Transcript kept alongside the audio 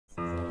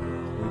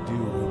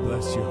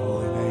bless your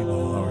holy name, O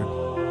Lord.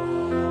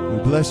 We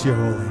bless your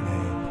holy name.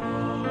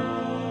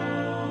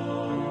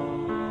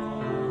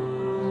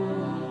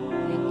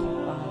 Thank you,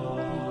 Father.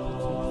 Thank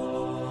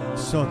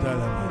you,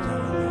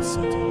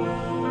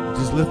 Jesus.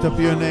 Just lift up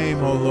your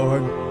name, O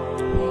Lord.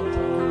 Thank you, God.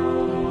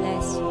 We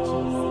bless you, Jesus.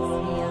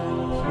 We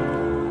honor you.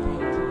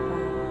 Thank you,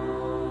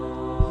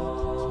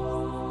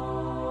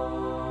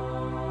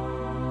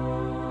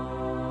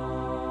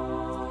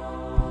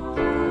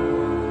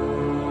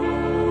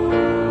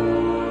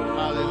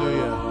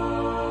 Hallelujah.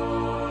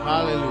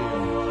 Hallelujah.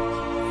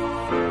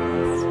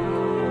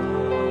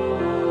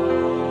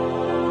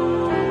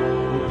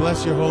 We bless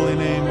your holy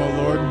name, O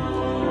Lord,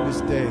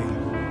 this day.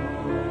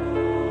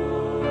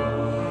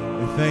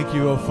 We thank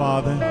you, O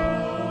Father,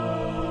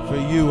 for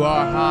you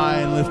are high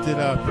and lifted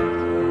up.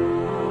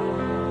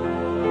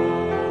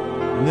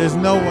 And there's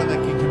no one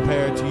that can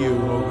compare to you,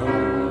 O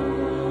God.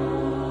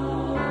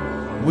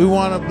 We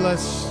want to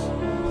bless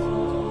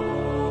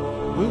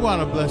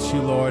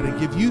you, Lord, and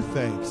give you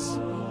thanks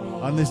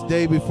on this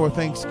day before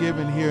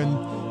Thanksgiving here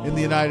in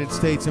the United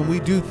States. And we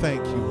do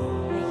thank you,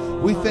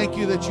 Lord. We thank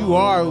you that you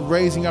are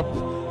raising up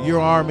your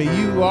army.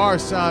 You are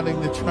sounding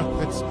the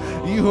trumpets.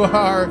 You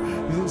are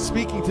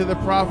speaking to the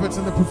prophets,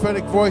 and the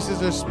prophetic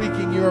voices are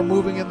speaking. You are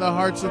moving in the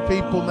hearts of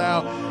people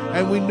now.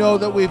 And we know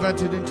that we've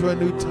entered into a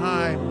new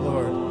time,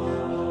 Lord.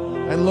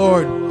 And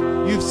Lord,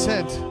 you've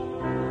sent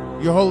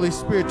your Holy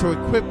Spirit to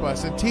equip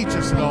us and teach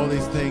us in all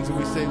these things. And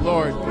we say,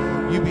 Lord,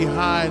 you be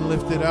high and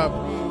lifted up.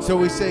 So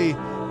we say,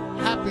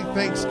 happy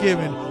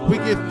Thanksgiving. We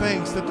give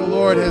thanks that the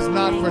Lord has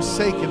not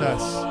forsaken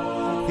us.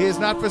 He has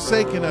not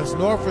forsaken us,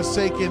 nor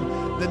forsaken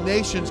the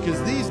nations,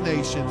 because these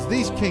nations,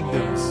 these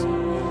kingdoms,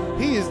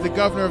 he is the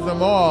governor of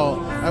them all.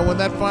 And when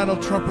that final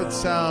trumpet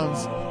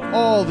sounds,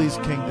 all these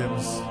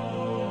kingdoms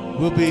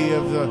will be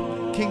of the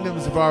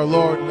kingdoms of our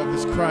Lord and of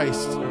his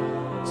Christ.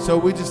 So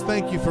we just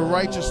thank you for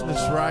righteousness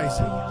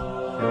rising.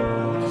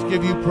 We just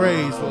give you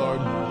praise,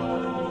 Lord.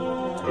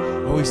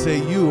 And we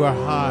say you are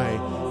high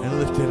and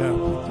lifted up.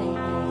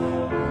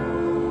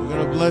 We're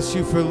going to bless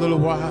you for a little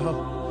while.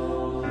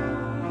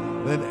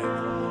 Then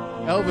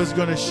Elva's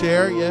going to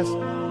share. Yes,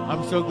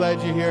 I'm so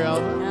glad you're here,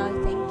 Elva.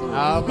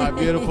 Oh, thank you. My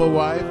beautiful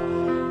wife.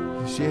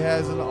 She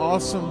has an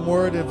awesome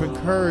word of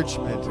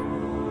encouragement.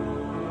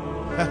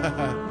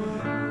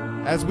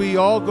 As we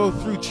all go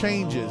through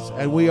changes,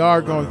 and we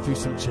are going through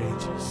some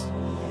changes.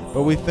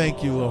 But we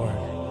thank you, Lord.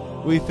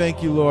 We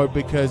thank you, Lord,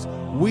 because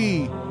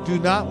we do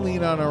not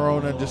lean on our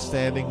own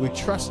understanding. We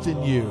trust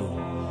in you.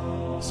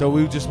 So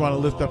we just want to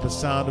lift up a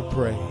sound of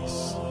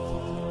praise.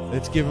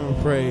 Let's give him a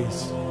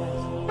praise.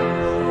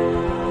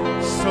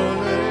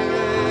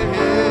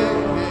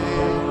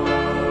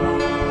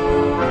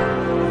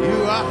 You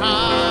are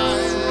high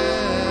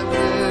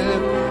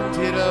and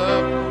lifted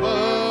up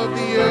above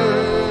the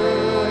earth.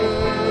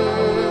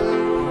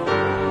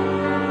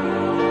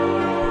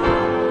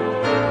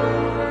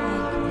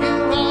 You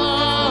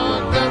are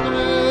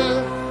governor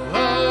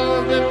of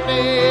the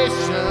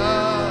nation.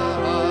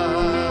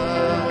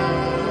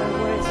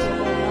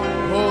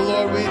 Oh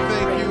Lord, we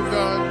thank you,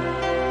 God.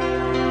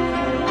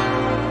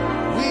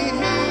 We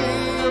hear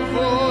your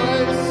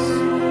voice.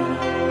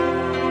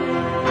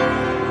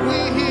 We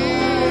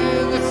hear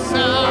the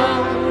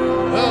sound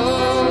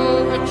of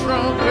the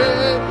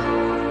trumpet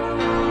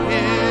in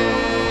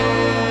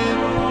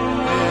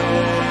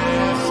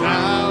this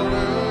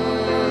hour.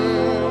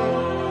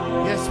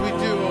 Yes, we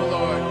do, oh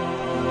Lord.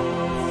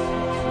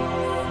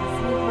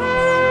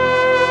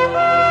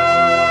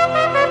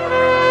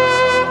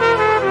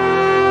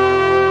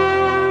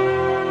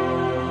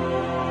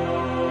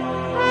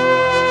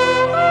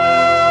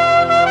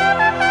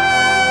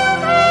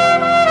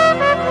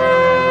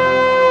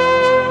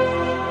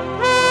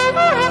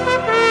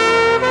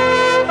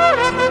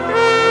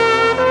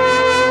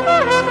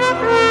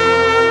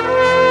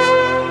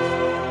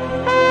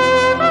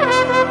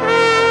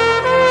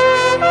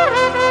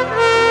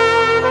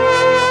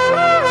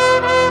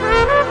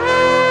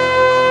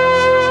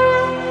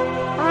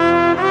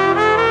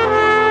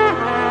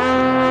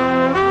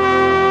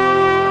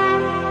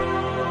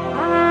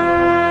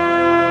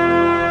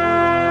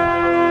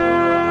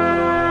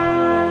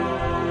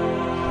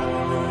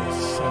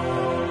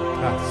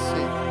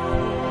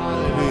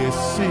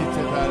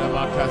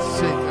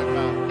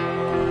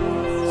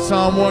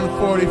 Psalm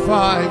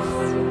 145,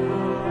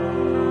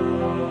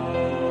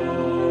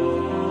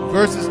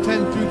 verses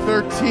 10 through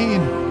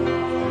 13.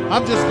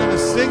 I'm just going to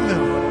sing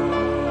them.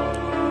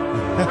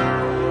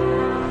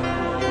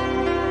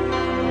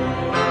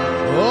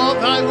 All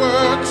thy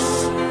works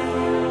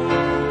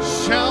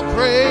shall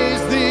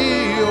praise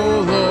thee, O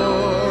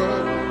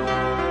Lord,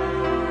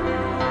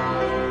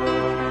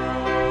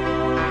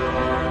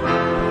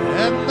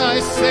 and thy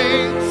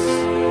saints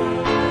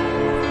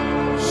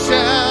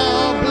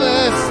shall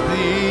bless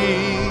thee.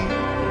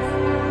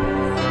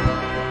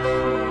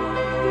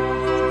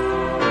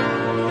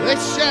 They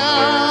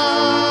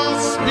shall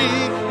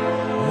speak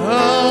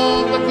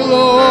of the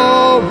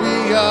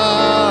glory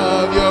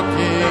of your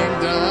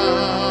kingdom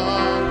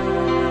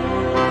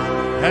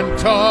and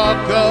talk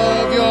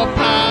of your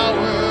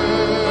power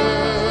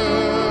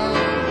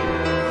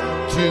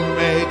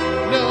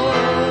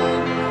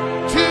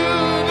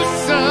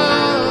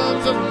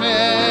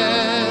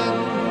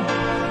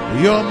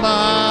your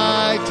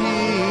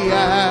mighty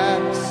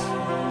acts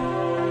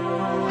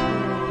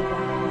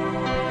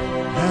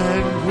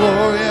and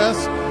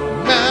glorious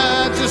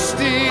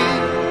majesty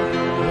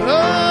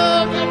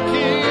of your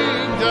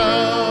kingdom.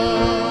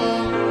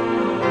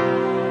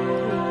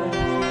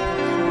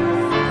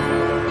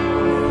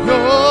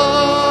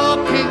 Your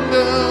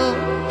kingdom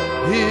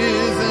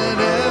is an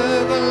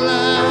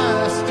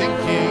everlasting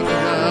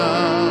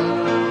kingdom,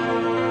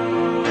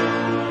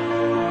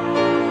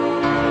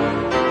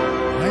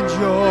 and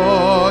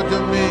your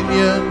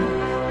dominion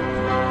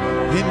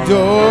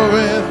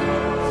endureth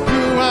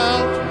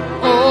throughout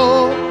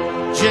all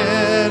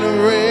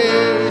generations.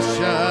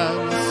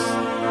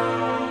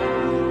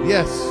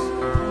 Yes,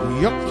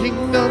 your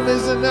kingdom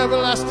is an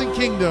everlasting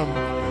kingdom.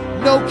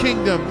 No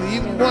kingdom,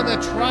 even one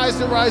that tries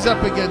to rise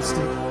up against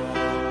it,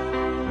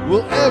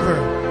 will ever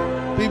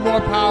be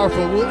more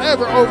powerful, will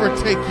ever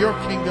overtake your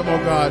kingdom, oh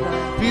God.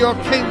 For your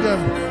kingdom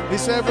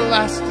is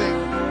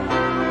everlasting.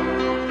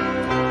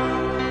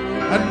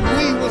 And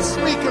we will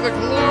speak of the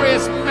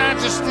glorious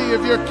majesty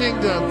of your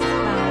kingdom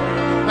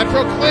and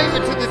proclaim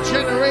it to the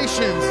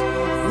generations.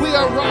 We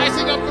are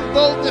rising up in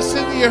boldness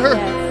in the earth.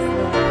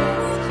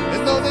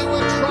 And though they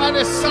would try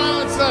to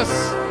silence us,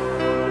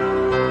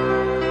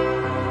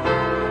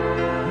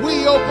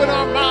 we open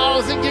our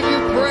mouths and give you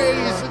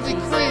praise and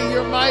decree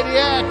your mighty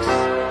acts.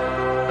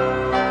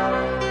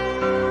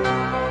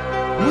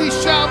 We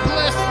shall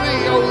bless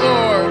thee, O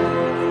Lord,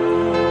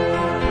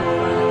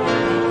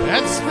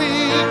 and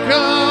speak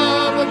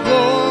of the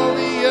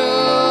glory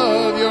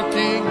of your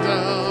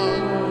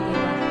kingdom,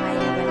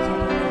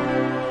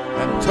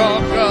 and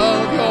talk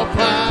of your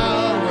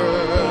power,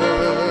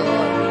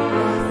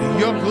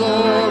 your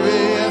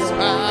glorious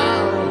power.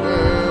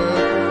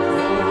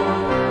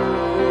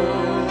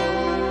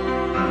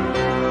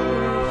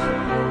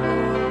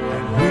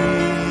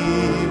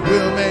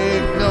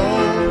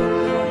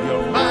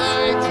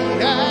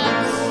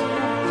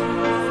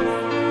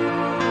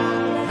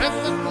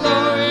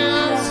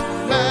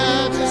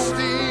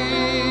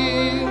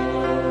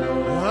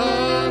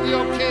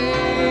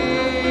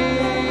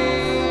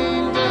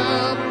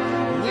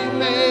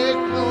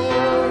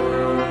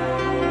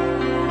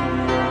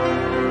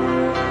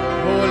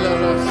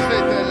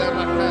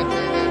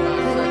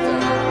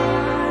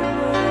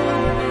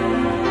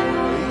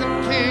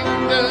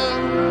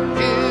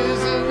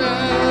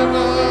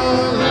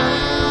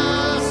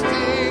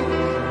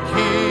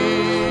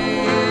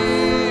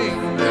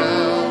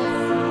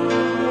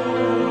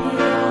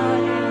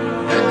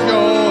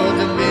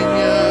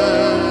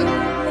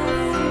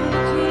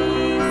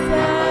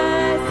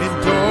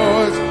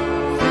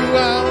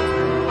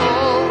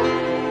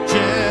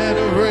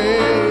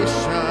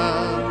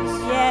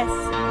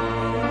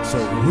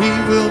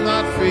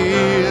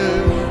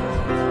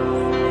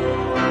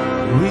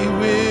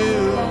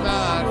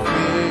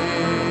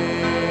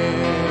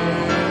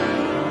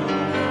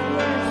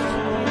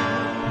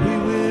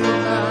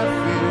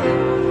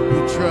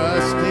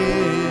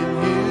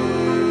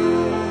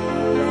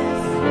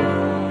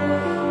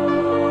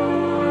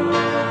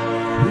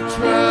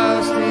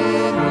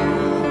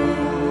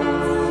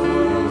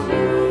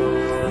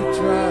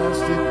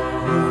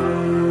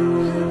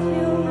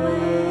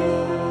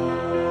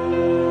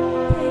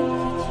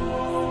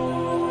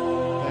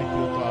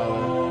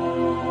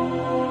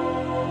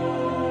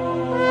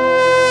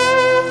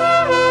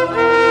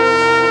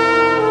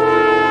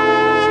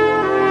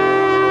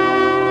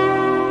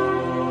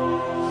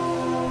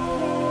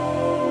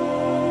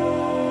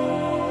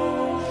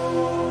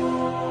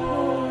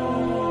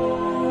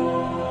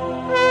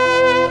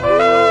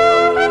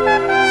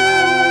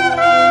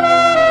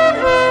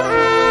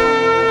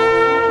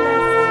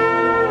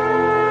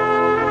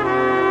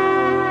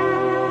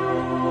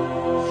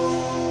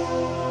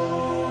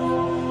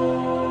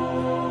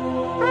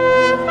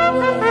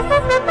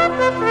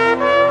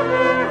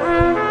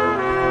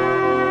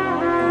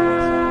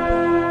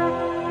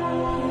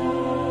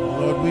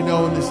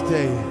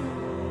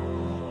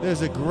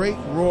 There's a great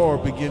roar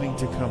beginning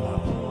to come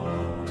up,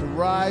 to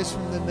rise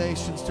from the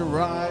nations, to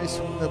rise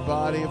from the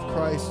body of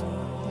Christ,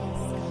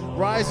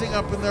 rising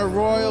up in their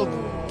royal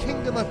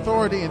kingdom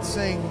authority and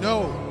saying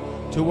no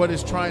to what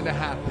is trying to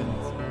happen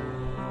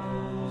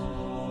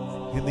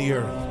in the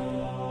earth.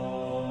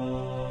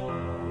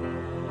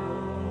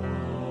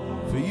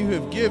 For you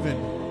have given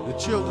the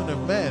children of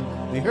men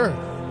the earth.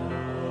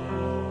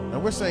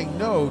 And we're saying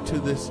no to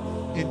this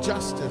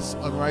injustice,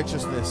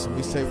 unrighteousness, and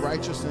we say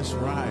righteousness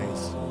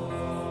rise.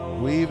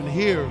 We even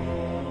hear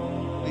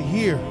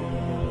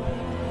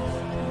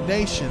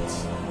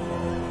nations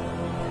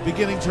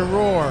beginning to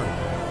roar.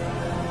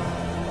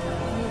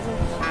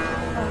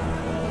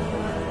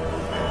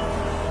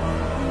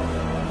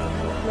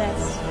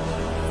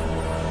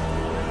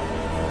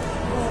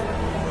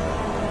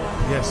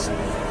 Yes.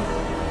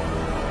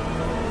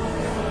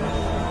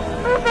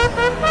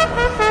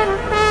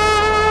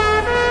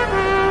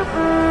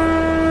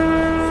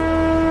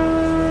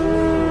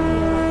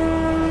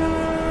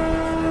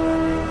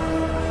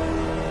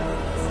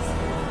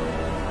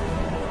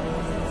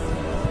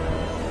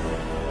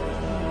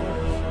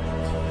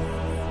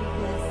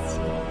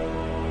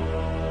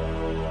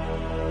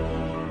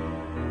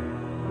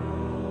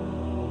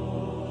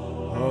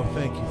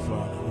 Thank you,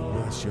 Father. We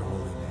bless your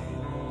holy name.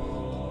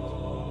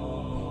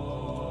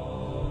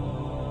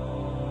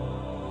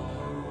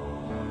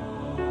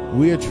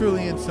 We are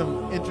truly in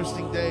some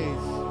interesting days,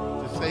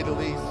 to say the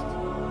least.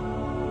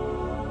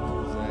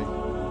 As I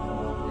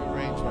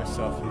rearrange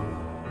myself here.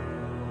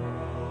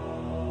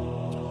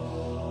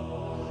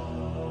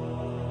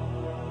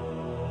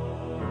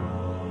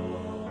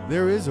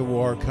 There is a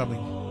war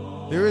coming.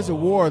 There is a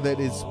war that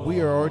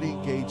we are already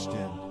engaged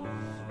in.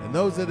 And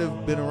those that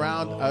have been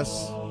around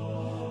us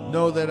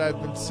know that I've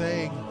been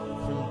saying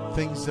from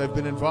things I've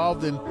been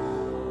involved in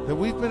that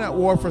we've been at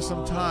war for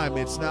some time.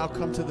 It's now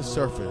come to the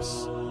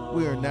surface.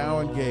 We are now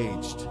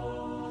engaged.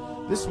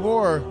 This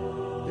war,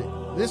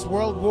 this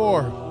world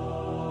war,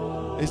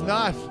 is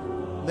not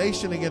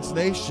nation against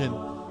nation.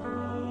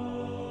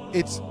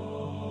 It's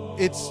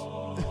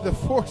the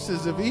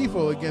forces of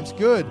evil against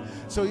good.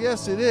 So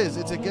yes, it is.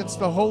 It's against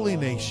the holy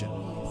nation.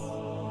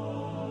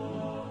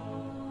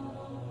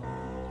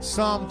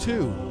 Psalm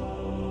 2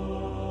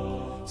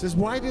 says,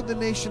 why did the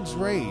nations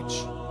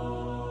rage?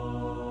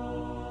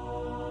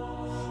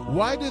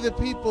 Why do the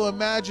people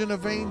imagine a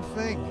vain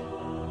thing?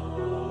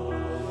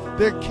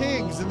 Their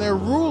kings and their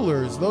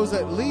rulers, those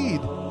that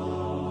lead,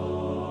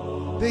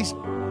 they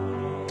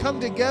come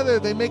together,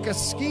 they make a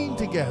scheme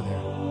together.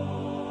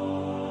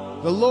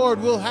 The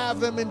Lord will have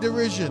them in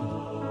derision.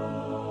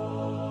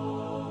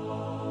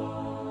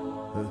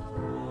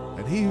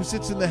 And he who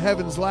sits in the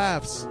heavens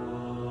laughs.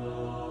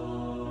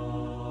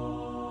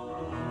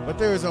 But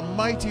there is a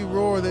mighty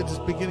roar that is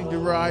beginning to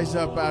rise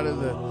up out of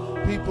the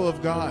people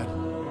of God,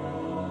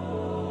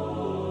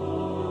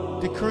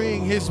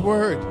 decreeing his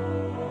word.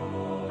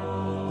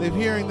 They're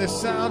hearing the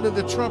sound of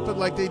the trumpet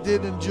like they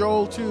did in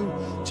Joel 2,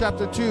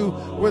 chapter 2,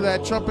 where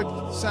that trumpet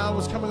sound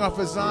was coming off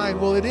of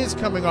Zion. Well, it is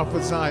coming off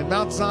of Zion,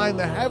 Mount Zion,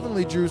 the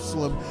heavenly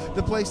Jerusalem,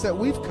 the place that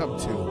we've come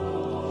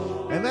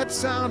to. And that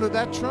sound of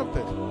that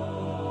trumpet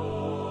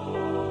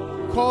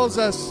calls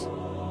us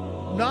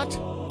not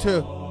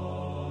to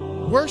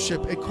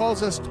worship, it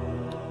calls us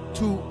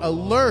to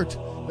alert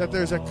that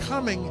there's a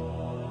coming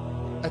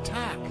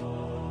attack.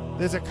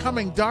 There's a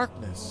coming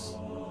darkness.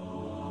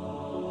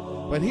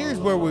 But here's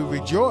where we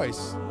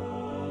rejoice.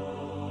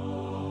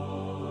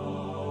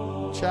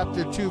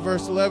 Chapter 2,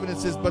 verse 11, it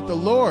says, but the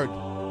Lord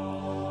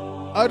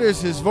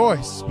utters his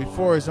voice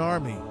before his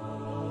army.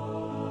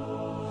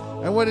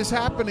 And what is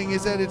happening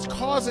is that it's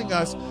causing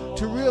us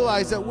to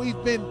realize that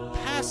we've been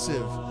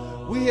passive.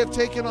 We have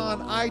taken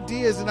on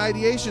ideas and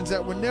ideations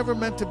that were never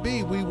meant to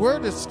be. We were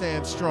to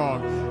stand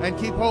strong and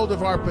keep hold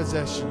of our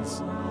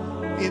possessions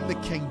in the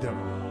kingdom.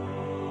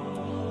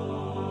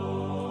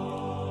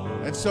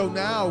 And so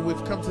now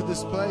we've come to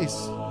this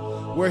place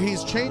where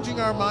he's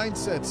changing our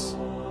mindsets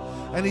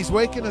and he's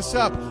waking us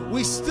up.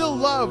 We still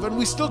love and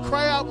we still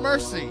cry out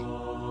mercy.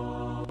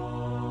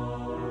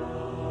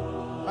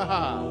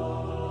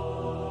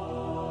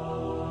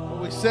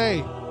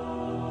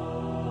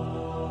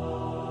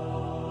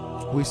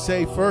 We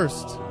say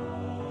first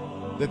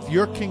that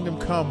your kingdom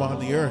come on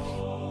the earth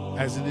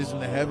as it is in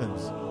the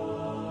heavens.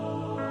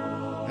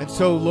 And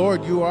so,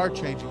 Lord, you are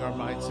changing our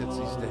mindsets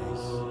these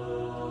days.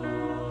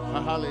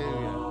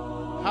 Hallelujah.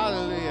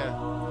 Hallelujah.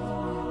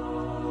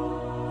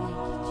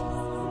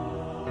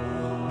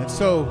 And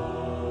so,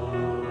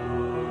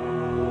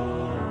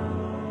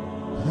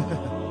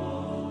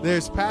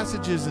 there's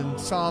passages in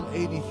Psalm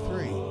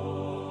 83.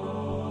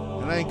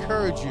 And I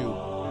encourage you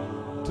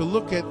to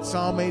look at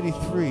Psalm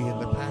 83 and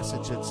the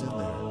passage that's in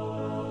there.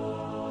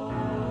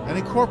 And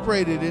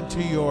incorporate it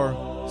into your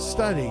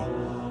study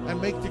and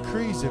make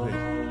decrees of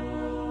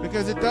it.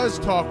 Because it does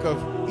talk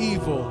of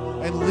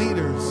evil and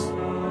leaders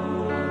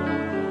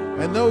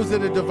and those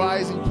that are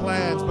devising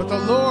plans. But the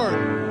Lord,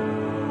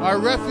 our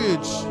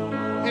refuge,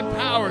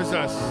 empowers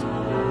us.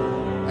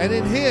 And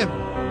in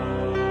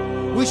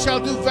him we shall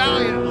do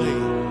valiantly.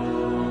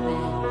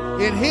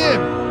 In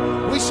him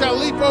we shall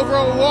leap over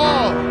a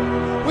wall.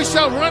 We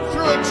shall run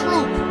through a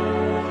troop.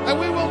 And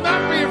we will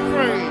not be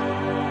afraid.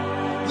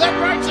 Let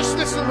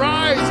righteousness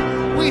arise.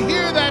 We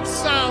hear that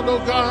sound, O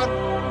God.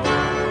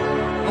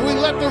 And we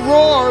let the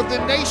roar of the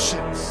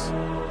nations.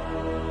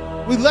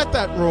 We let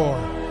that roar.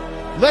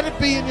 Let it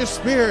be in your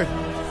spirit.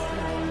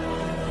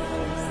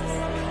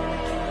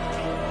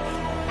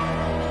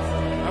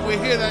 And we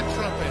hear that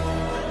trumpet.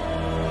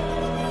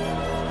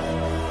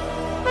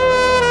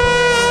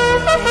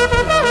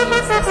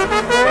 Jesus, we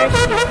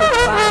worship you,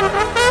 Father.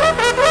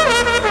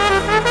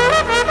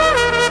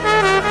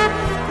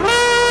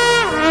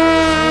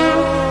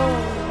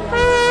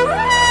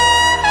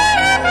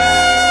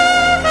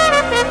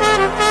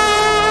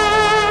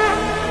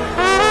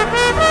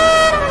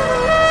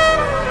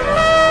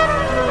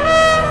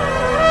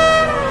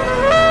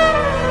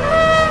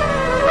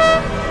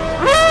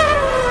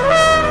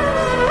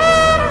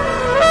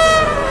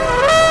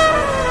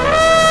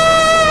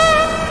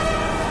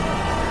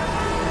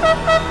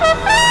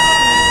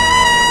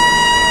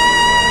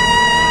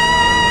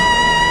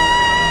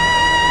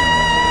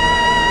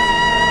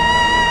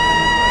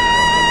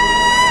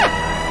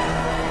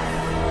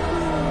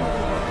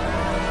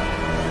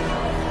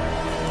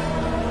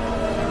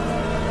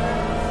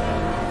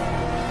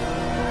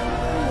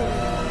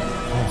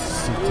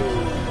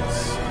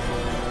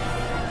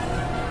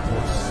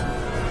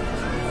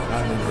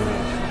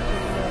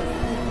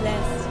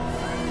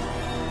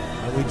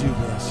 And we do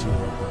bless you,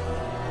 Lord.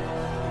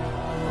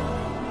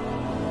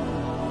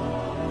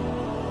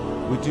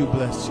 We do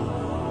bless you, Lord.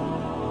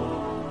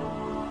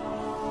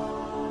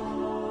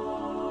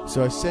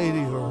 So I say to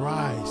you,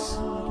 arise.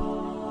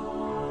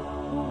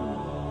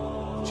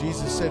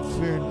 Jesus said,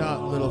 fear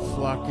not, little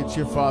flock. It's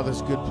your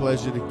Father's good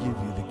pleasure to give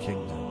you the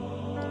kingdom.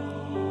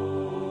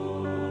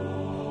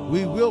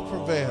 We will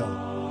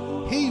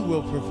prevail. He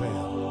will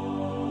prevail.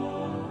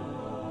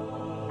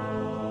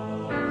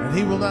 And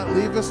he will not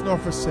leave us nor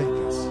forsake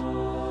us.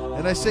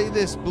 And I say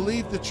this,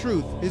 believe the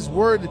truth. His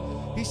word,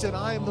 he said,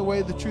 I am the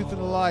way, the truth, and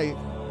the life.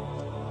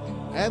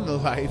 And the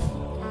life.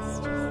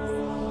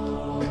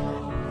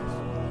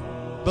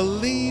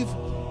 Believe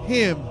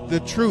him, the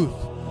truth.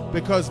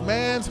 Because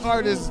man's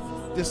heart is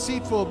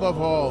deceitful above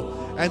all,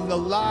 and the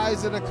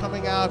lies that are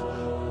coming out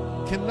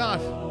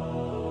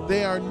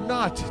they are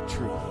not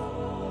truth.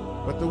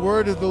 But the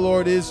word of the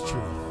Lord is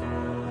truth.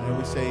 And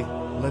we say,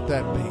 let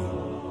that be.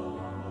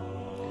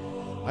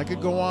 I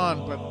could go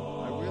on, but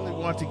I really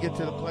want to get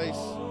to the place,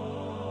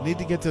 need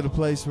to get to the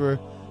place where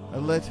I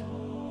let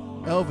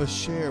Elva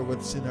share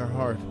what's in her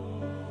heart.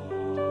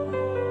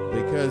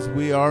 Because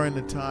we are in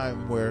a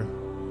time where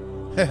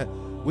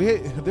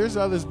there's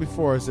others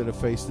before us that have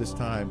faced this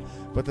time,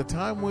 but the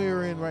time we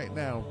are in right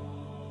now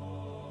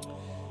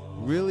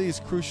really is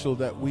crucial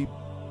that we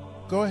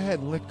go ahead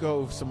and let go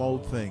of some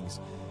old things.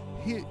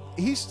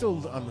 He's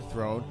still on the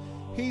throne.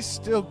 He's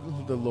still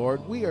the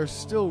Lord. We are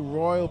still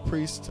royal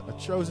priests, a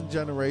chosen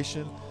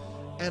generation,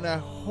 and a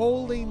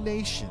holy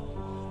nation,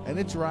 and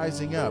it's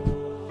rising up.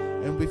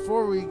 And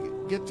before we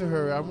get to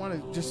her, I want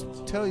to just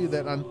tell you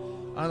that on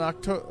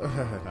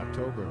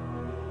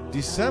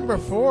December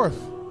 4th,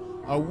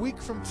 a week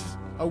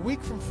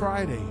from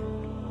Friday,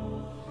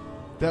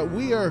 that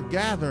we are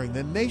gathering,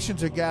 the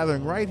nations are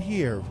gathering right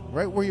here,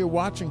 right where you're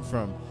watching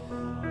from.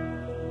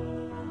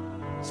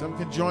 Some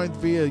can join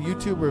via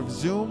YouTube or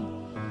Zoom,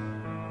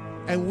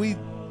 and we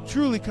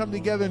truly come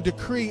together and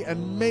decree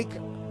and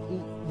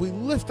we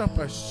lift up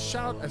a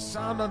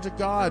sound unto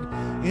God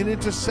in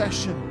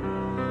intercession.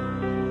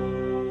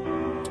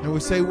 And we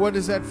say, what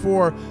is that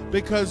for?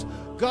 Because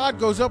God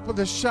goes up with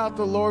a shout,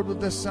 the Lord with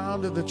the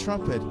sound of the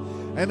trumpet.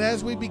 And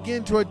as we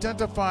begin to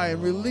identify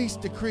and release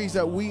decrees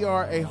that we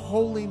are a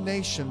holy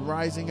nation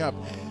rising up,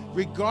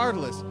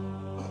 regardless,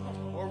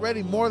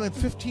 already more than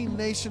 15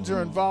 nations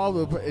are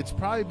involved. It's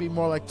probably be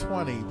more like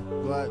 20,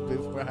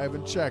 I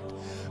haven't checked.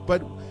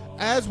 But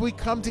as we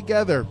come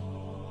together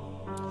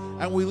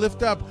and we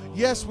lift up,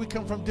 yes, we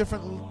come from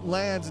different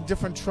lands and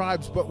different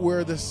tribes, but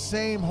we're the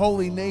same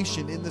holy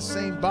nation in the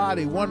same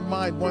body, one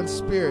mind, one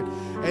spirit.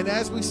 And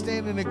as we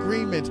stand in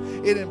agreement,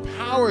 it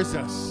empowers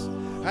us.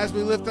 As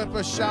we lift up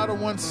a shout of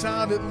one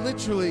sound, it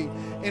literally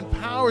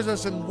empowers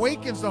us and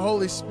wakens the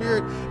Holy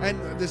Spirit,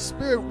 and the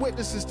Spirit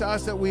witnesses to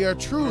us that we are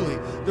truly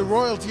the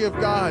royalty of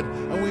God,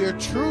 and we are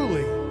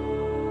truly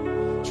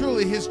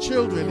his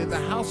children in the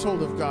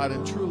household of God,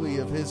 and truly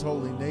of his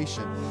holy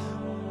nation.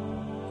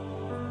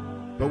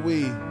 But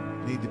we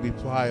need to be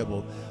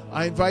pliable.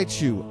 I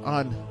invite you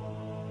on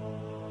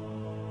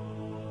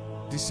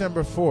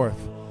December 4th,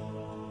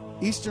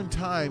 Eastern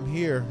Time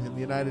here in the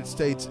United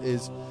States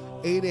is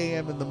 8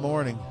 a.m. in the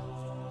morning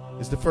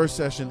is the first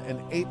session, and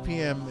 8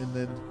 p.m. in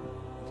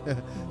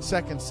the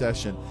second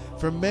session.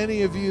 For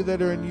many of you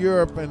that are in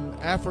Europe and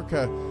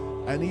Africa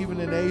and even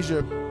in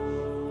Asia,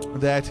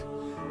 that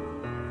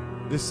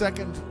the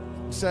second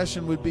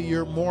session would be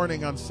your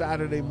morning on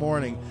Saturday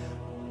morning.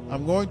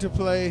 I'm going to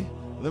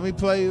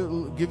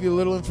give you a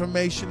little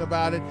information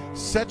about it.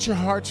 Set your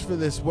hearts for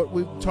this, what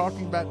we're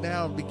talking about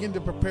now, and begin to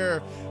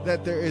prepare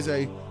that there is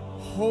a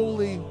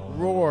holy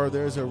roar.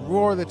 There's a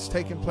roar that's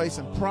taking place,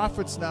 and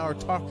prophets now are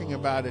talking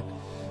about it,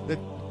 that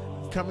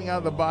coming out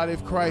of the body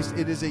of Christ.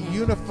 It is a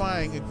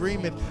unifying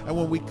agreement, and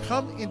when we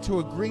come into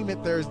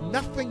agreement, there is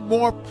nothing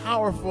more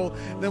powerful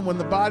than when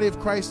the body of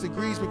Christ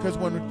agrees, because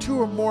when two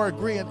or more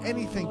agree on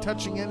anything,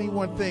 touching any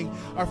one thing,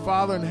 our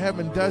Father in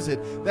heaven does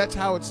it. That's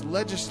how it's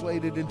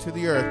legislated into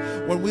the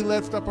earth. When we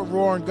lift up a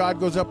roar and God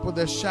goes up with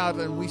a shout,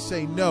 and we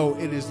say no,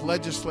 it is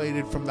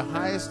legislated from the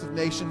highest of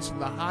nations, from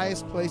the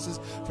highest places,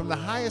 from the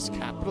highest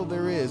capital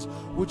there is,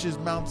 which is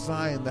Mount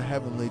Zion, the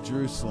heavenly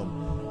Jerusalem,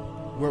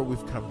 where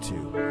we've come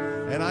to.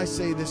 And I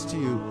say this to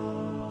you,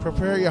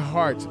 prepare your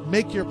heart,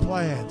 make your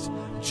plans,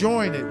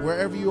 join it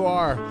wherever you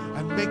are,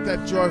 and make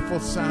that joyful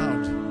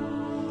sound.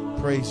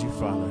 Praise you,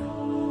 Father.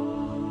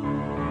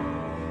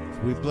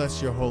 We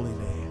bless your holy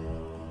name.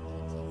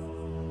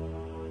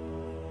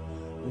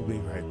 We'll be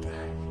right back.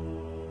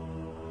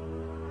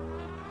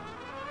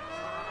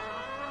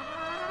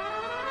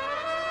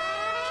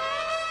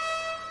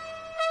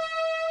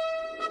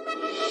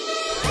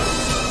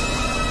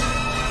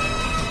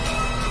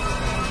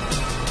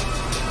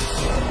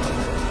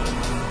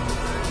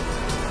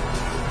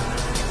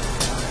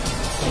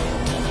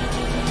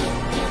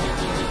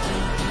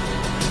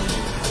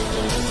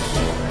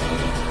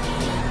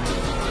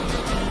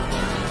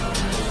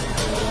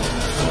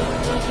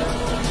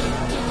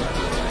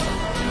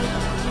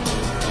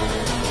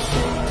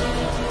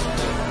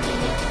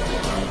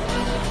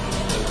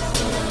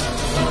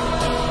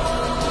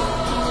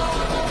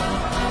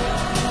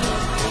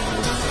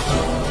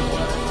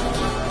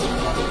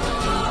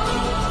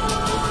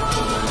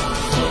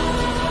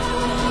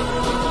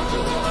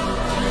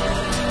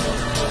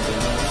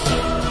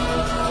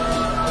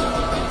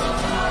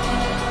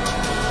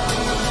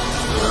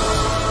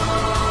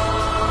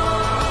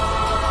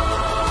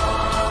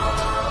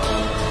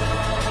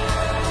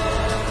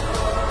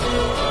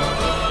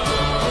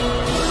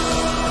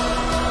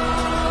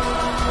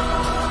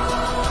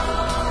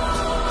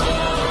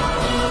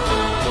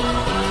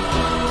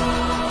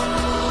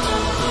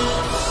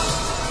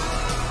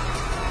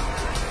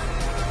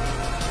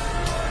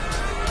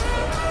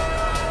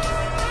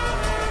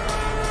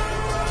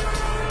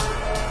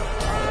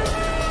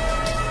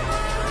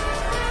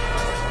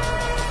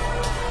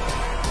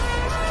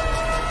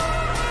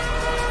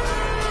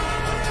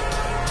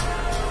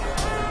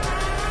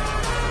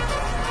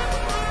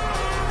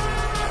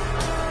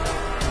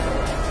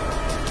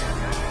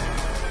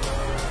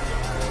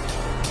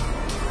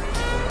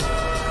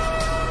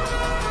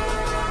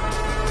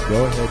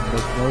 Go ahead and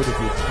make note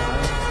of your time.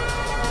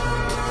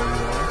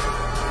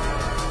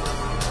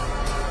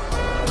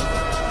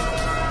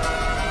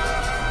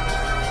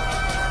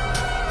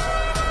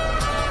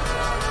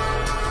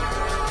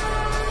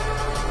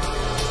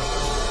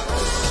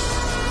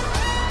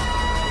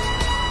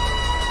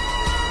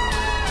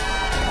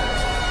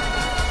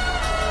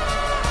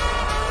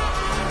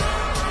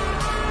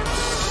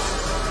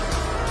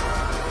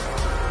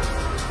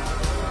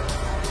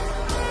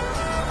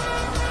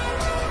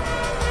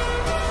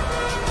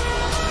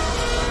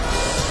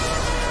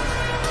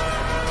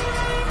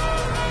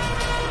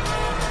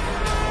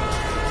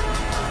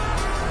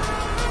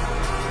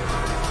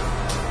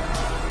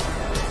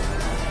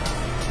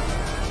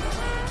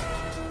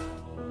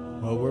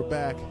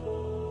 Back.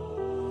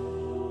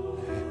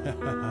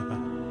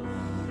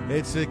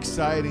 It's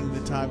exciting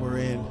the time we're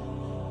in.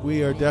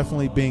 We are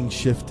definitely being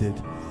shifted.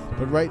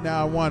 But right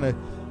now I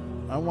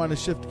want to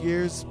shift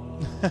gears.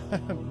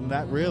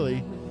 Not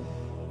really.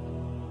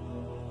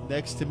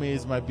 Next to me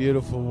is my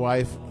beautiful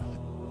wife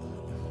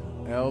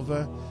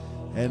Elva,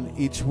 and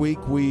each week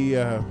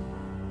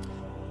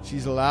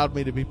she's allowed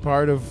me to be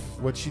part of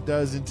what she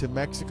does into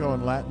Mexico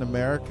and Latin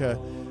America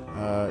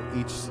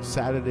each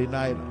Saturday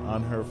night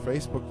on her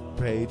Facebook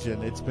page,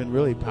 and it's been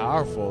really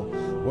powerful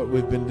what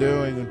we've been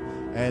doing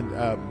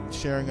and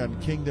sharing on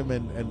kingdom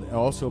and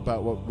also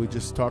about what we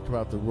just talked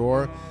about, the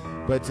roar.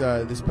 But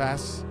this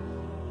past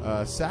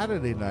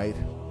Saturday night,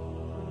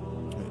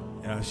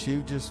 she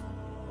just,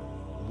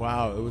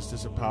 wow, it was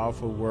just a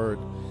powerful word.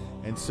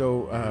 And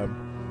so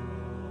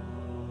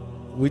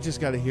we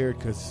just got to hear it,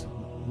 because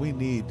we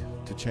need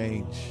to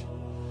change.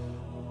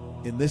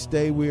 In this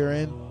day we are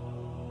in,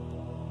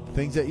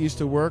 things that used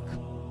to work,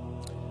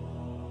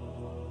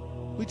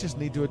 we just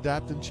need to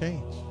adapt and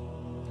change.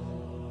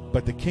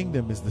 But the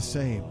kingdom is the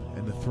same,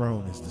 and the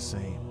throne is the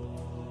same.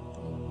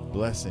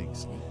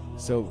 Blessings.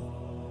 So,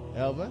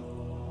 Elva,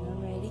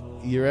 I'm ready.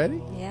 You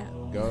ready? Yeah.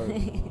 Go for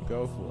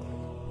it.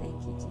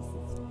 Thank you,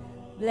 Jesus.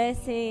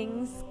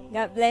 Blessings.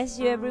 God bless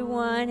you,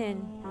 everyone,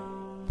 and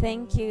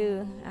thank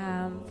you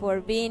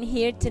for being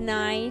here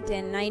tonight.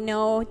 And I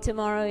know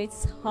tomorrow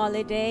it's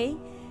holiday.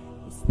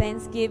 It's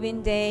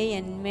Thanksgiving Day,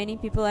 and many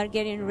people are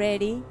getting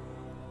ready,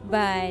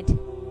 but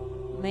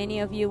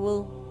many of you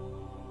will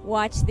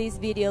watch this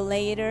video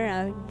later.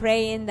 I'm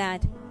praying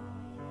that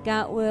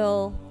God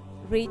will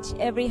reach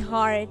every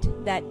heart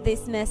that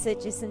this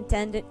message is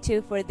intended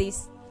to for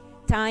these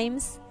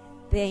times,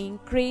 the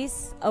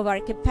increase of our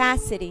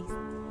capacity,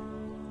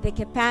 the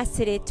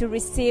capacity to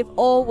receive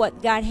all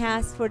what God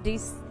has for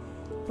these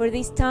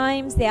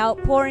times, the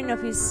outpouring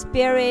of His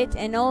Spirit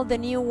and all the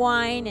new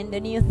wine and the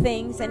new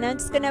things. And I'm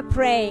just going to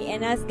pray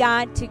and ask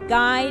God to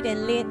guide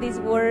and lead this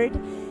word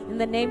in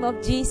the name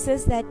of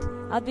Jesus, that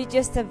I'll be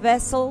just a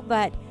vessel,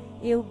 but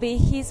it'll be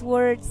His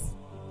words,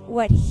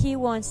 what He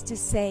wants to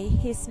say,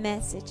 His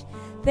message.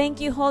 Thank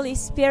you, Holy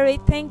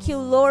Spirit. Thank you,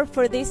 Lord,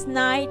 for this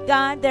night,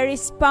 God. There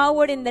is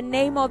power in the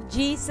name of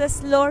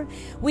Jesus, Lord.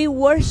 We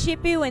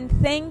worship you and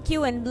thank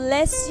you and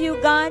bless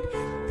you, God.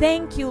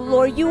 Thank you,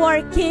 Lord. You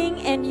are King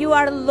and you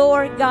are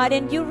Lord, God,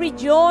 and you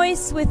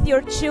rejoice with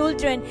your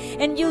children,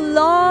 and you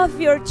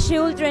love your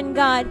children,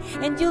 God,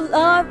 and you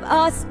love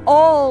us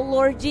all,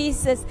 Lord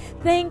Jesus.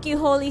 Thank you,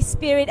 Holy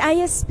Spirit.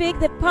 I speak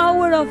the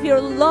power of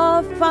your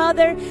love,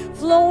 Father,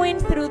 flowing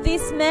through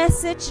this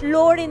message,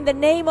 Lord, in the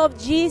name of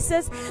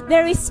Jesus.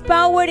 There is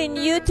power in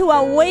you to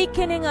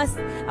awakening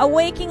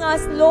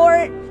us,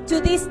 Lord, to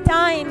these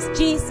times,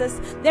 Jesus.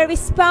 There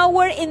is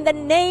power in the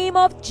name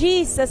of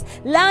Jesus.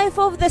 Life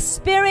of the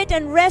Spirit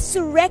and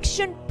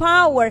resurrection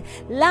power.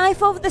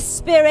 Life of the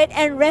Spirit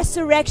and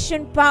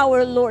resurrection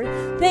power, Lord.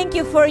 Thank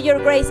you for your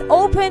grace.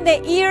 Open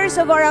the ears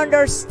of our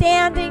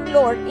understanding,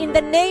 Lord, in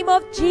the name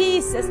of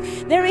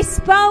Jesus. There is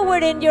power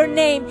in your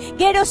name.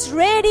 Get us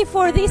ready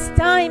for these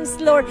times,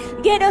 Lord.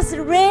 Get us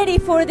ready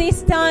for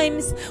these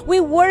times.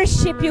 We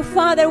worship you,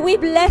 Father. We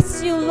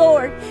bless you,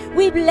 Lord.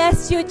 We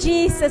bless you,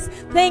 Jesus.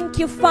 Thank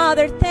you, Father.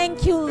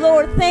 Thank you,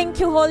 Lord. Thank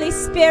you, Holy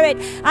Spirit.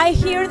 I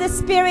hear the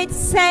Spirit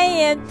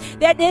saying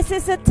that this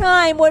is a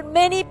time where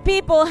many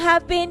people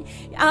have been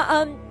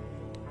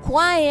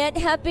quiet,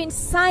 have been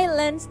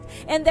silenced,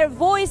 and their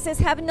voices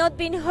have not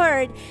been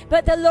heard.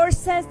 But the Lord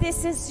says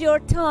this is your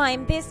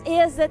time. This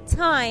is the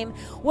time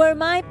where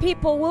my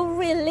people will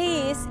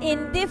release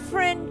in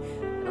different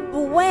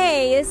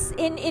ways,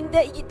 in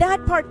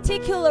that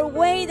particular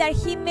way that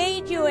He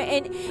made you,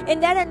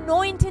 and that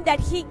anointing that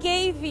He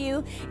gave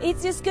you.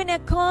 It's just gonna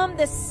come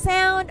the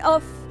sound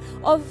of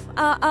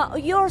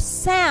your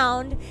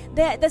sound,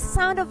 the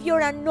sound of your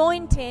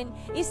anointing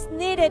is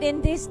needed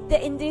in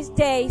these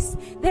days.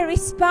 There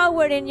is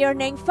power in your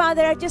name,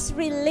 Father. I just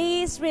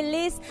release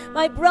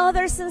my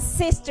brothers and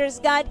sisters,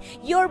 God,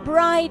 your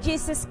bride,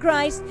 Jesus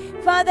Christ,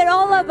 Father,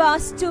 all of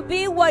us to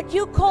be what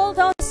you called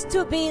us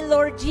to be,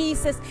 Lord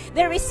Jesus.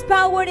 There is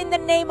power in the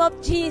name of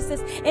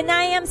Jesus. And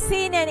I am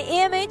seeing an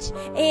image,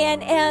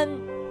 and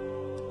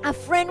a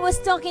friend was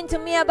talking to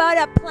me about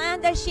a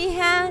plan that she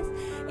has,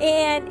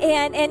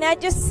 and I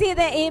just see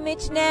the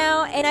image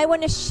now, and I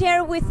want to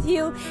share with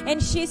you.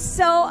 And she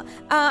saw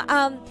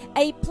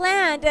a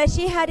plant that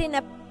she had in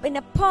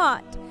a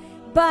pot,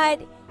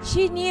 but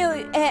she knew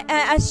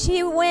as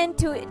she went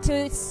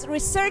to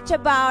research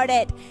about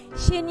it,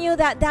 she knew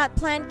that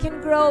plant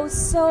can grow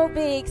so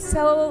big,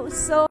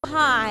 so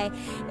high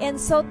and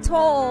so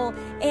tall,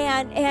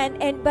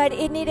 and but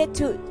it needed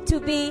to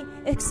be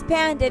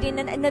expanded in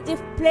a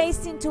different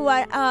place, into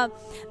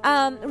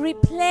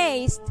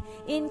replaced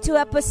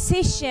into a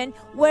position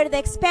where the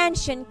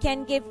expansion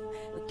can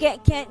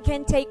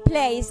take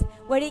place,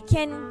 where it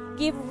can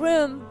give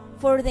room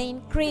for the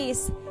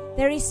increase.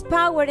 There is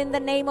power in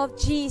the name of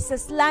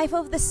Jesus, life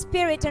of the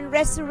Spirit and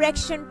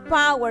resurrection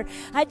power.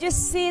 I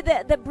just see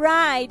the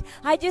bride.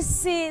 I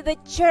just see the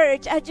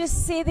church. I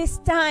just see these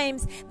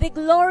times, the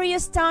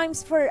glorious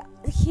times for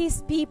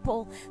His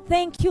people.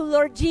 Thank you,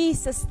 Lord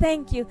Jesus.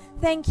 Thank you.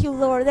 Thank you,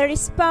 Lord. There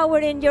is power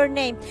in your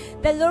name.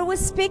 The Lord was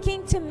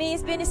speaking to me.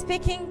 He's been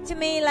speaking to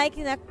me like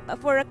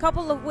for a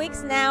couple of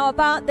weeks now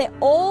about the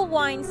old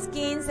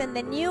wineskins and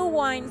the new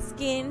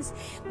wineskins,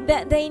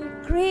 the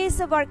increase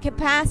of our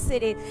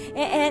capacity.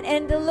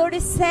 And the Lord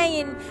is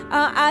saying,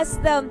 as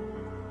the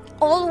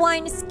old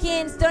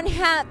wineskins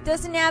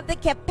doesn't have the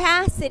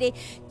capacity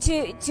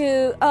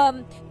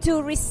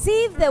to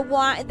receive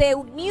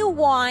the new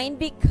wine,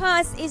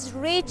 because it's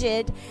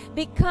rigid,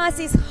 because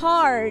it's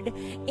hard,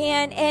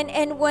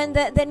 and when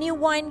the new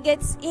wine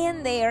gets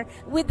in there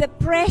with the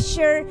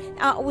pressure,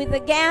 with the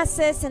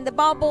gases and the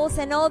bubbles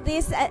and all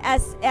this,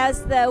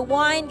 as the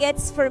wine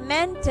gets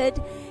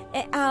fermented,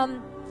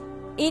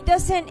 it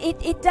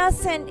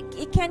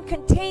can't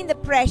contain the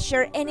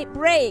pressure, and it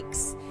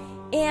breaks.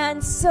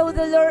 And so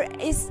the Lord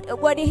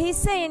what He's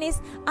saying is,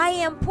 I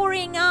am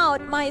pouring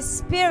out my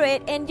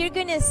Spirit, and you're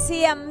going to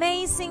see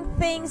amazing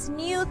things,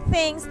 new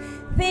things,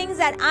 things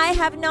that I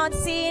have not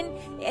seen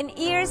and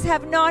ears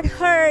have not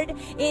heard.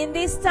 In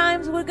these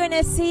times, we're going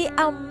to see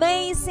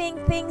amazing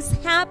things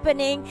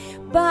happening,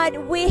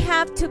 but we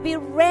have to be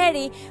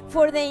ready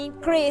for the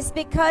increase,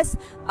 because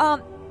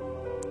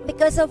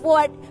of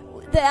what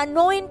the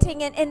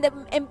anointing and the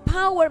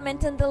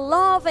empowerment and the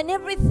love and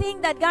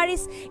everything that God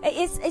is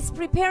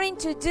preparing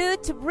to do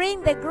to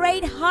bring the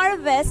great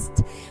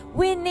harvest.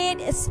 We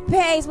need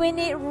space, we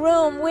need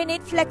room, we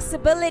need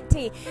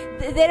flexibility.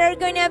 There are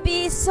going to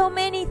be so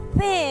many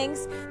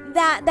things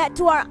that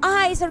to our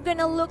eyes are going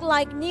to look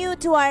like new,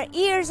 to our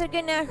ears are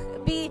going to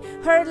be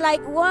heard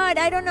like, what?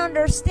 I don't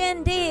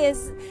understand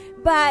this.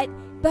 But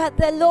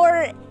the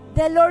Lord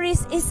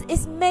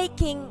is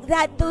making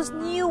those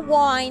new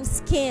wine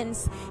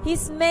skins.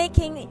 He's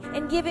making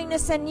and giving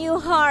us a new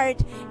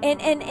heart,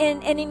 and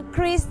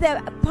increase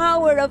the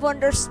power of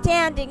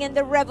understanding and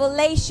the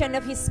revelation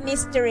of His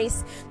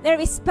mysteries. There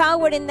is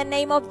power in the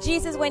name of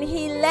Jesus. When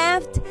He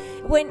left,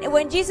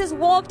 when Jesus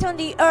walked on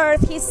the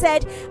earth, He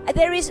said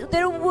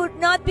there would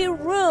not be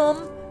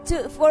room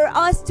for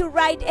us to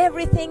write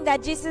everything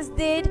that Jesus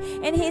did.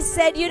 And He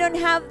said, you don't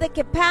have the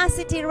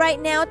capacity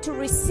right now to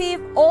receive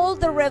all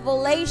the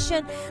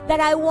revelation that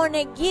I want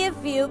to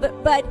give you,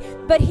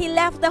 but He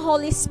left the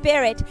Holy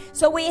Spirit.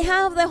 So we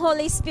have the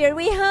Holy Spirit,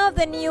 we have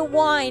the new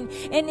wine,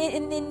 and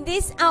in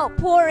this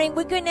outpouring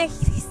we're going to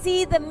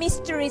see the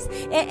mysteries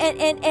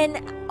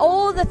and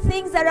all the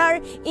things that are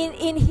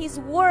in His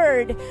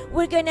Word.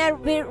 We're going to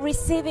be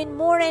receiving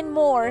more and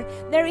more.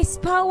 There is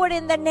power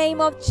in the name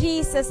of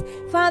Jesus.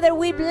 Father,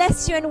 we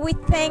bless you and we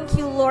thank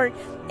you, Lord.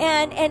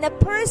 And a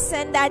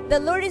person that the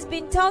Lord has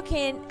been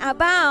talking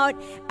about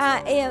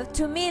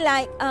to me,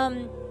 like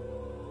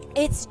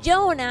it's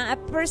Jonah,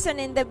 a person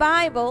in the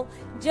Bible,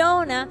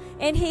 Jonah,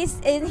 and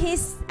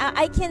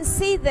I can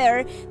see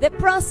there the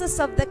process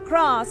of the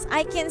cross.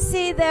 I can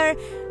see there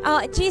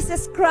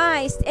Jesus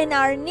Christ and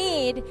our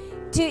need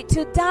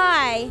to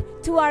die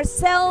to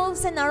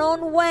ourselves and our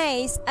own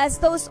ways as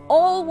those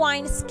old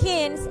wine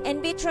skins,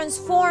 and be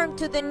transformed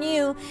to the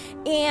new.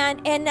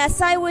 And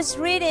as I was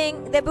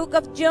reading the book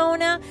of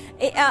Jonah,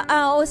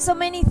 so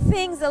many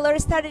things the Lord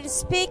started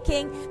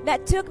speaking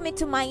that took me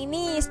to my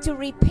knees to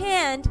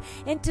repent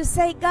and to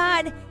say,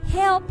 God,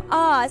 help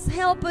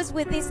us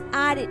with these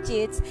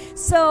attitudes.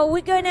 So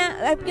I'm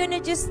gonna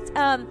just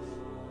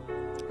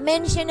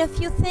mention a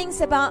few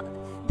things about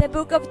the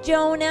book of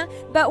Jonah.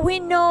 But we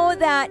know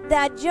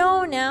that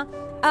Jonah,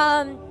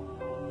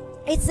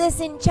 it says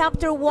in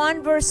chapter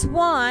 1 verse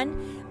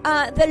 1,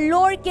 the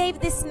Lord gave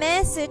this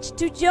message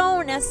to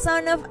Jonah,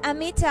 son of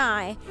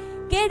Amittai: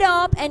 get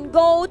up and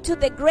go to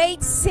the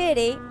great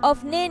city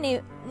of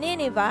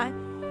Nineveh,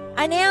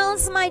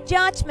 announce my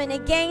judgment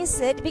against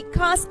it,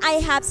 because I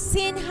have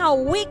seen how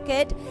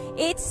wicked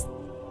its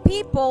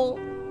people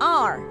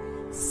are.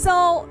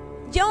 So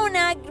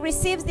Jonah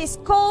receives this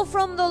call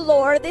from the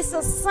Lord, this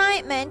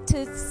assignment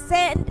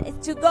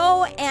to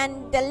go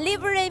and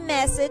deliver a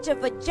message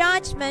of a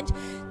judgment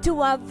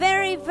to a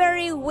very,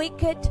 very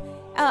wicked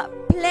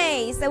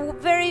place, a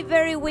very,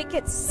 very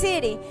wicked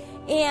city.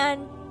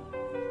 And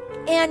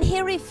And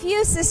he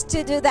refuses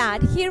to do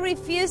that. He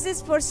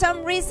refuses for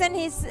some reason.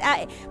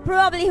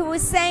 Probably he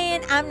was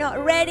saying, I'm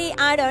not ready.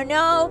 I don't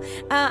know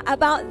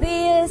about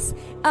this.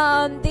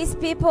 These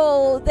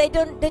people, they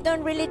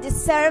don't really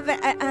deserve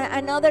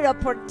another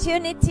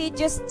opportunity.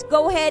 Just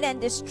go ahead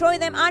and destroy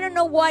them. I don't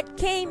know what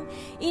came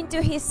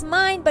into his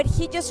mind, but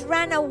he just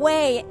ran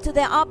away to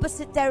the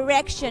opposite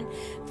direction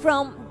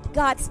from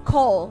God's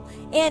call.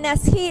 And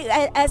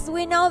as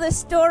we know the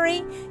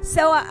story,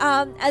 so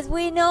as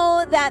we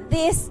know that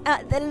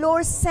the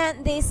Lord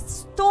sent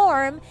this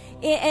storm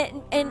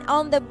and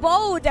on the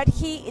boat that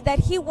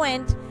he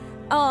went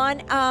on,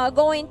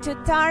 going to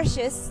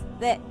Tarshish,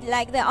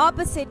 like the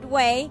opposite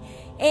way,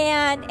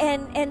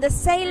 and the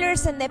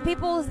sailors and the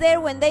people there,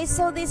 when they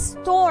saw this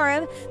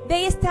storm,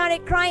 they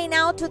started crying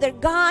out to their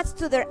gods,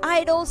 to their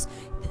idols.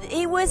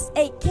 It was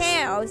a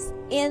chaos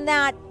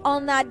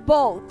on that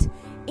boat.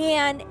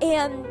 And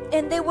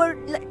they were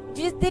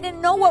just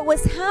didn't know what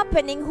was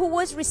happening, who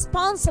was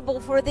responsible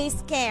for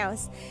this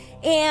chaos.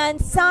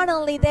 And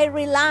suddenly they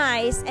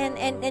realized,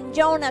 and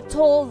Jonah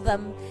told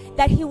them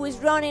that he was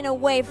running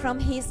away from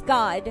his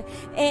God.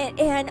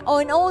 And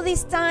on all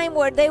this time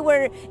where they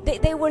were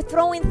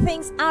throwing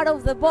things out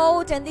of the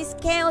boat and this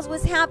chaos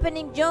was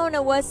happening,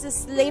 Jonah was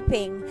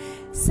sleeping.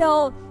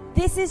 So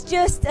this is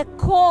just a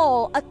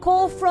call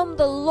from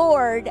the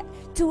Lord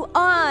to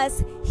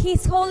us,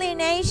 his holy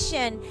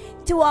nation,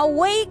 to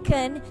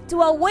awaken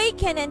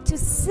and to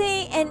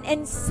see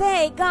and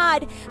say,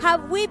 God,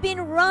 have we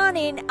been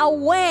running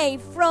away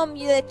from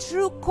the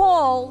true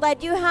call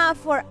that you have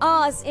for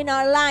us in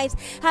our lives?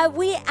 Have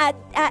we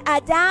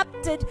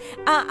adapted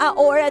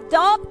or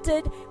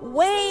adopted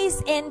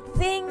ways and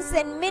things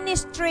and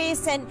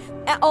ministries and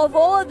of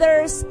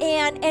others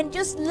and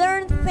just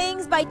learn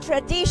things by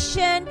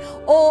tradition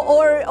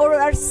or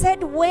are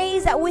set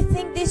ways that we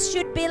think this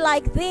should be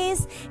like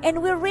this,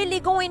 and we're really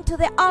going to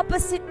the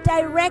opposite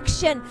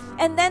direction,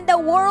 and then the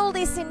world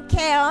is in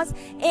chaos,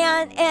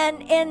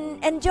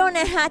 and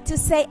Jonah had to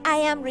say, I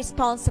am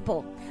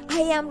responsible. I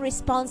am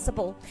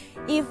responsible.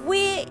 If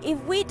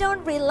we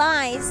don't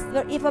realize,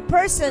 if a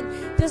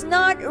person does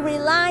not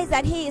realize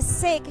that he is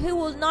sick, he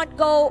will not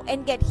go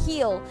and get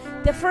healed.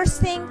 The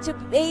first thing to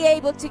be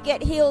able to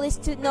get healed is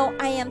to know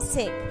I am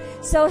sick.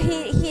 So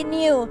he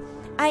knew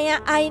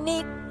I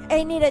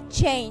need a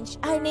change.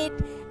 I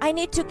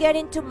need to get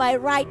into my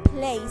right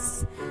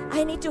place.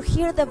 I need to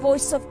hear the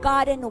voice of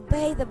God and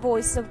obey the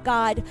voice of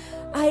God.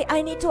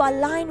 I need to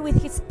align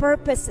with his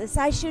purposes.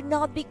 I should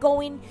not be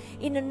going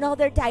in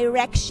another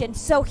direction.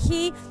 So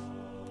he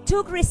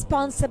took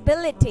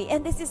responsibility,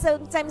 and this is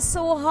sometimes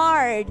so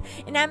hard,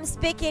 and I'm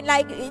speaking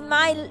like in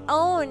my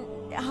own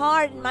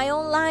heart, in my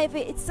own life.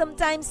 It's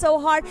sometimes so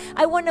hard.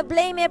 I want to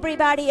blame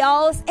everybody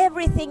else,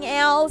 everything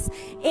else,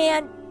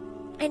 and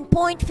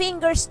point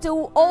fingers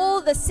to all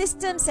the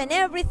systems and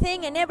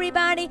everything and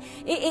everybody.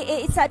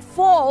 It's at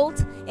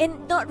fault,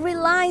 and not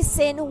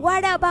realizing,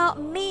 what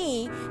about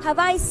me? Have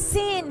I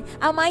sinned?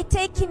 Am I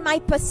taking my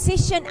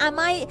position? Am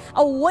I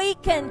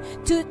awakened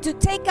to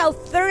take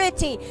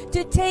authority,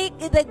 to take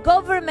the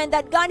government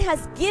that God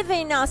has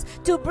given us,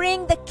 to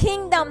bring the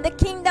kingdom? The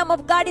kingdom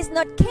of God is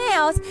not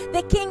chaos.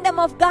 The kingdom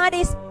of God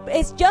is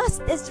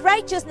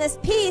righteousness,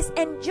 peace,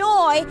 and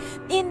joy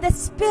in the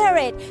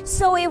Spirit.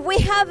 So if we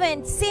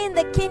haven't seen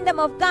the kingdom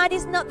of God,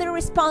 is not the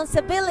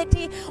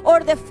responsibility or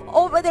the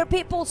other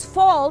people's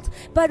fault,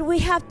 but we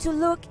have to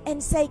look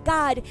and say,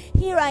 God,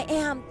 here I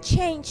am,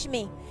 change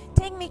me.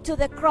 Take me to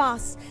the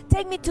cross.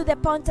 Take me to the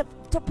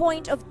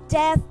point of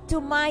death, to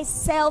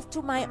myself,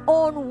 to my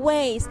own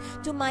ways,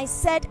 to my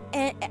set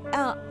and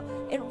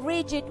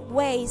rigid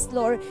ways,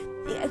 Lord.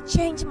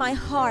 Change my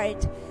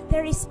heart.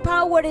 There is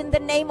power in the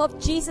name of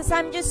Jesus.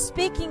 I'm just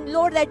speaking,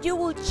 Lord, that you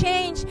will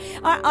change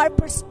our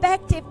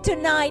perspective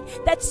tonight,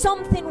 that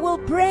something will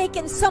break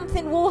and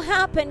something will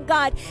happen,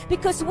 God,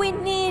 because we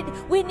need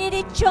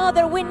each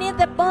other. We need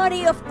the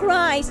body of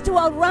Christ to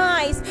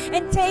arise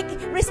and take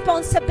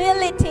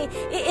responsibility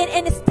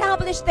and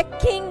establish the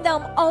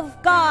kingdom of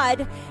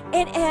God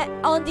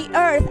on the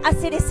earth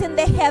as it is in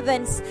the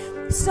heavens.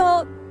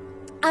 So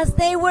as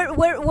they were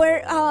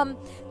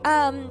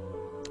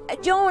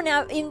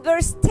Jonah, in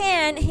verse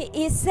 10,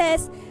 he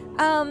says,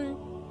 in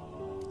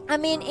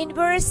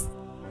verse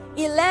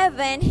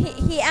 11,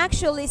 he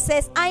actually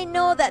says, I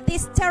know that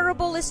this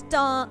terrible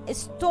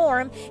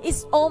storm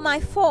is all my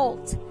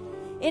fault.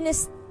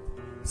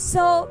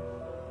 So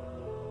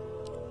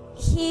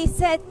he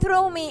said,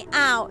 throw me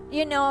out,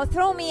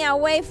 throw me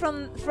away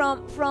from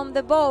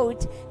the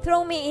boat,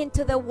 throw me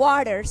into the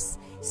waters.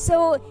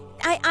 So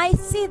I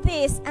see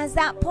this as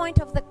that point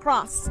of the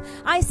cross.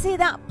 I see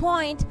that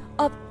point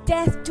of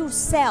death to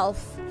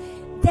self,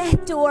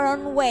 death to our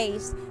own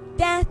ways,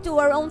 death to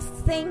our own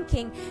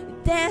thinking,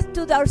 death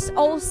to our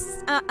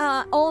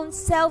own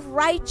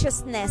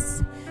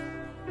self-righteousness,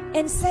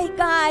 and say,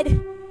 God,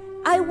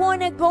 I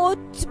want to go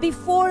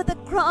before the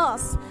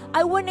cross.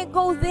 I want to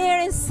go there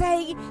and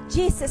say,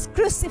 Jesus,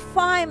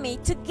 crucify me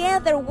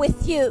together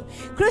with you.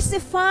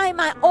 Crucify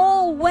my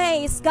old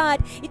ways,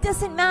 God. It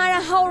doesn't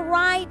matter how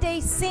right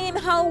they seem,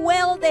 how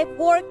well they've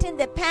worked in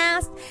the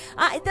past.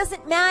 It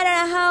doesn't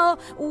matter how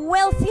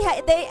wealthy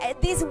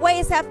these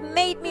ways have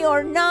made me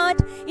or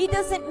not. It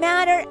doesn't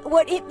matter.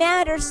 What it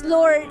matters,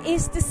 Lord,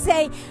 is to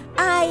say,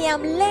 I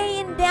am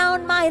laying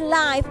down my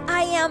life.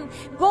 I am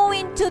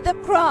going to the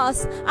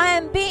cross.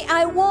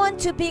 I want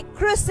to be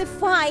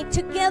crucified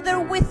together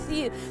with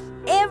you.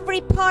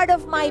 Every part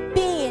of my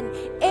being,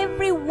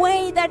 every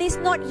way that is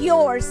not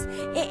yours,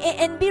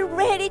 and be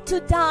ready to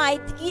die.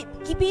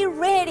 Be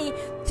ready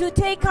to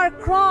take our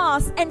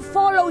cross and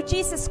follow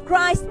Jesus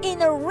Christ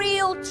in a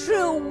real,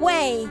 true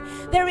way.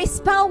 There is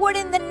power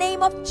in the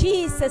name of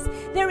Jesus.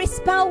 There is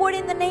power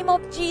in the name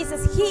of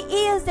Jesus. He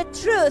is the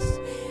truth.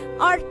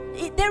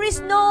 There is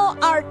no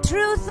our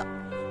truth.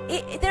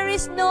 There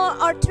is no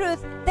our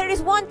truth. There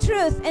is one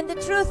truth, and the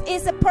truth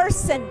is a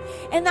person,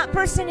 and that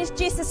person is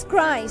Jesus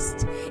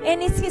Christ,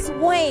 and it's His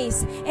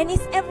ways, and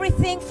it's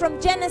everything from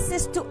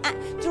Genesis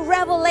to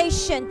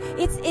Revelation.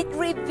 It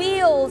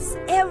reveals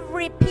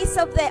every piece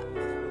of the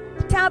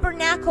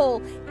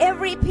tabernacle,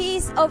 every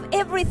piece of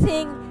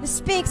everything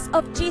speaks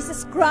of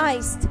Jesus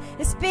Christ.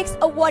 It speaks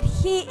of what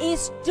He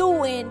is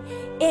doing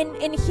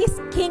in His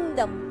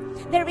kingdom.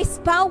 There is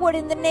power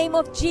in the name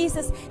of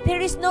Jesus. There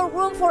is no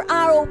room for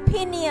our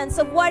opinions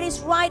of what is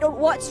right or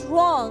what's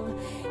wrong.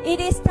 It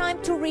is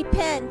time to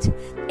repent.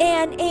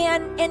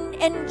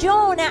 And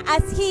Jonah,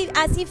 as he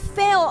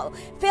fell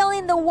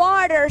in the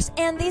waters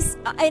and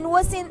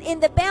was in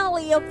the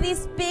belly of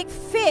this big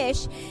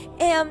fish,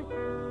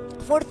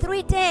 for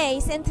 3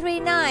 days and 3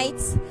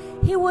 nights,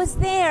 he was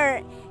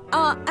there,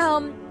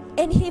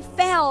 and he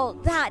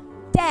felt that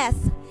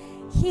death.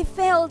 He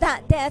felt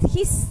that death.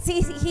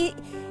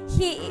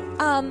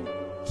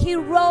 He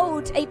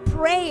wrote a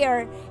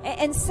prayer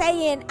and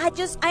saying,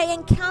 I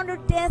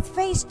encountered death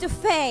face to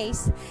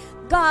face,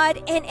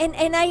 God,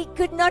 and I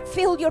could not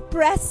feel your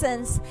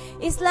presence.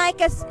 It's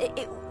like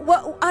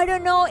I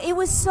don't know, it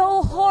was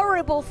so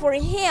horrible for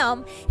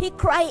him. He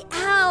cried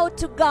out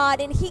to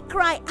God, and he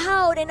cried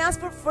out and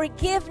asked for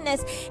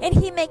forgiveness, and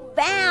he made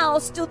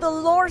vows to the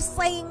Lord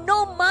saying,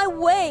 not my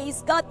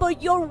ways, God, but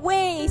your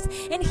ways.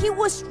 And he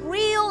was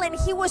real, and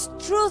he was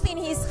truth in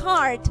his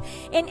heart,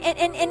 and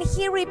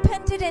he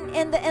repented,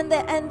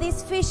 and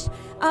this fish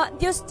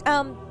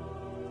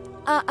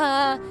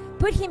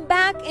put him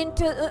back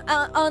into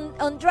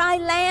on dry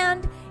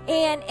land.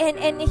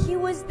 And he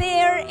was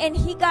there, and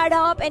he got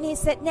up and he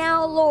said,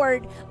 now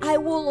Lord, I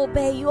will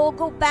obey you. I'll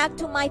go back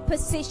to my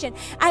position.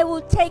 I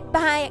will take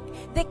back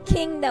the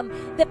kingdom,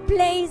 the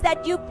place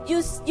that you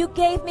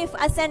gave me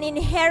as an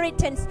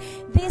inheritance,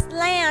 this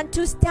land,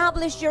 to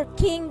establish your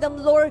kingdom,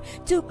 Lord,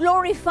 to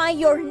glorify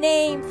your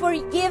name.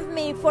 Forgive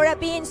me for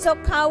being so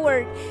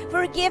coward.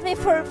 Forgive me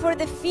for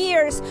the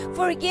fears.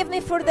 Forgive me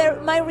for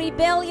my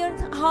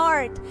rebellious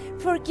heart.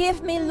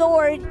 Forgive me,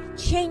 Lord.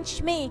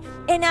 Change me.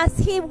 And as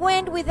he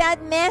went with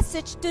that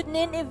message to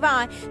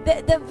Nineveh,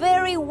 the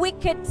very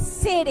wicked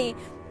city,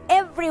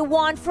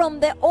 everyone from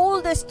the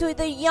oldest to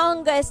the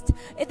youngest,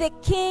 the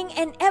king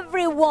and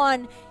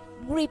everyone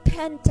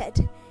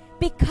repented,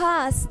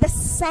 because the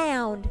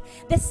sound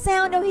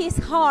of his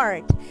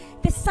heart,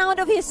 the sound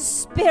of his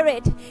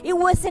spirit, it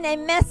wasn't a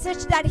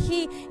message that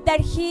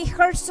he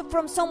heard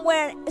from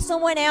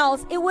someone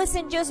else. It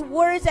wasn't just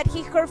words that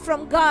he heard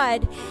from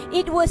God.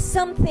 It was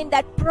something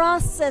that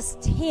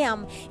processed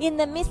him in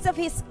the midst of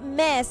his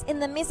mess, in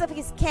the midst of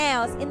his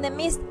chaos, in the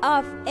midst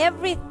of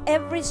every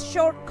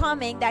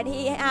shortcoming that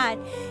he had.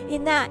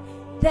 In that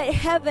the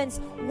heavens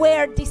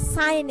were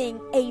designing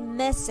a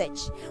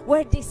message,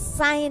 were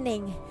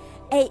designing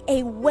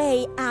a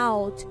way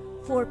out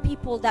for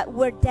people that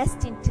were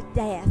destined to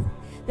death.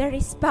 There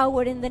is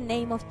power in the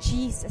name of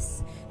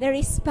Jesus. There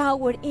is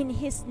power in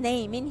His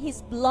name, in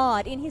His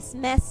blood, in His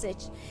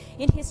message,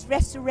 in His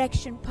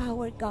resurrection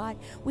power, God.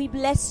 We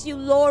bless you,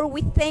 Lord.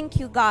 We thank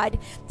you, God.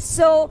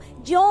 So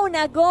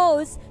Jonah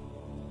goes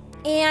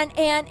and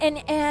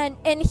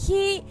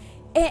he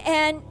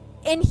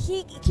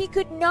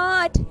could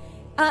not.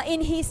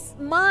 In his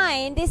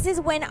mind, this is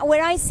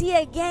where I see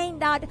again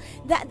that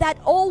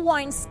old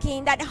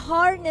wineskin, that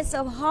hardness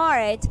of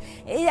heart.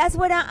 That's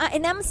what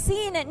I'm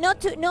seeing it, not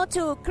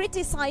to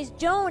criticize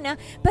Jonah,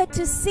 but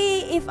to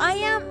see if I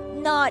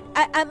am not.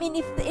 I mean,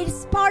 if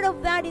it's part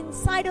of that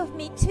inside of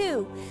me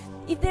too.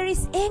 If there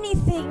is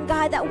anything,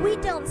 God, that we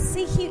don't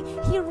see,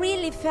 he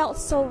really felt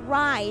so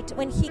right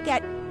when he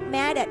got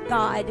mad at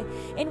God,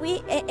 and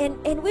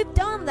we've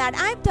done that.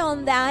 I've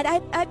done that.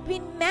 I've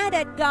been mad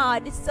at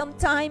God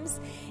sometimes,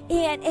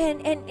 and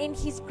in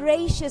His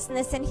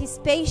graciousness and His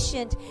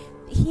patience,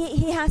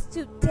 He has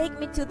to take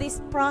me to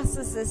these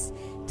processes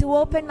to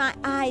open my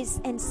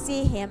eyes and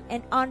see Him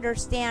and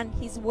understand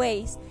His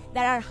ways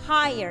that are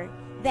higher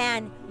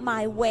than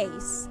my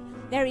ways.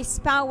 There is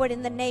power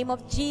in the name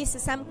of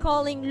Jesus. I'm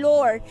calling,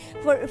 Lord,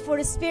 for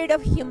a spirit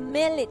of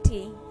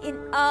humility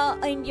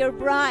in your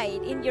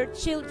bride, in your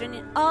children,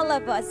 in all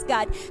of us,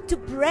 God, to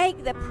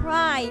break the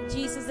pride,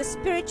 Jesus, the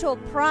spiritual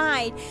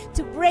pride,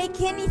 to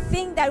break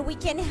anything that we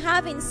can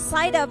have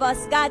inside of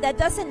us, God, that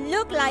doesn't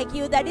look like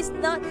you, that is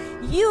not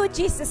you,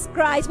 Jesus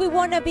Christ. We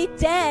want to be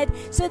dead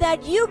so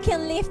that you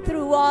can live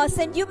through us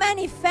and you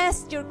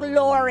manifest your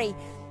glory.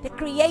 The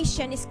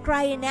creation is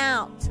crying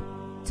out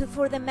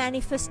for the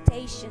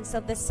manifestations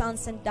of the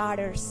sons and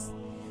daughters.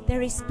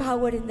 There is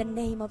power in the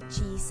name of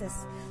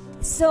Jesus.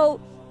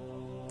 So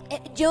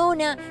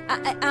Jonah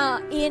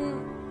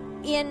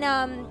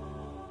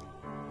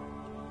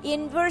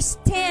in verse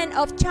 10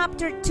 of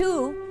chapter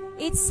 2,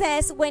 it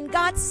says, when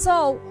God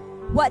saw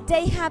what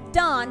they have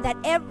done, that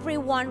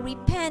everyone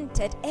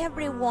repented,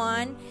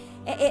 everyone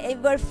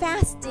were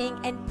fasting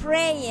and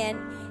praying,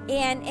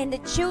 and the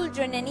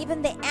children and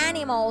even the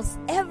animals,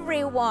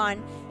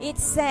 everyone, it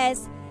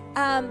says,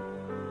 and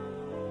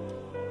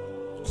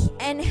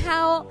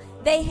how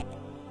they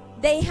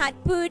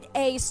had put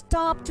a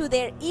stop to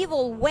their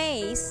evil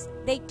ways.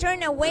 They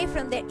turned away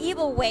from their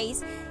evil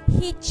ways.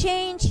 He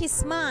changed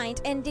his mind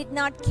and did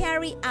not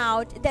carry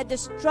out the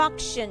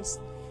destruction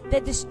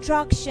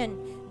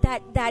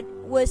that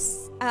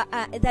was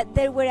that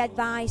they were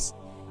advised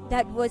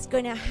that was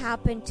going to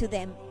happen to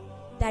them.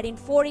 That in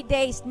 40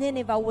 days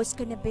Nineveh was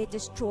going to be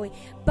destroyed.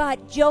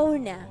 But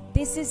Jonah,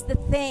 this is the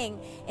thing,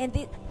 and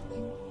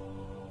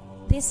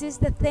this is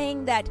the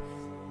thing that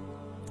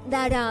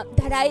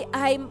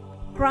I'm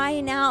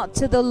crying out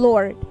to the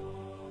Lord.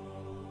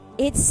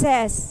 It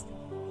says,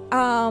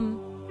 okay,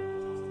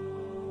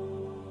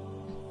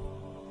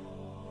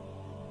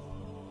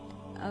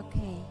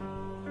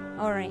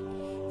 all right.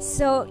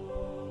 So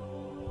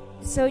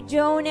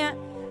Jonah,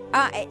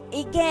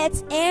 it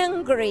gets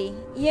angry,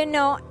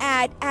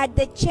 at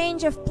the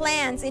change of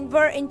plans in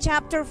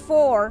chapter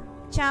 4,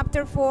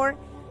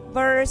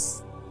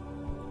 verse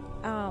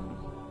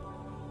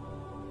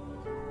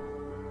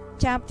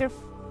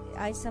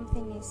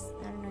something is,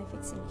 I don't know if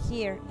it's in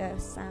here, the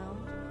sound.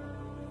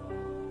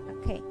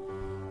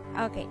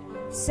 Okay.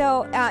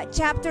 So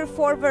chapter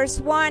 4 verse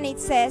 1, it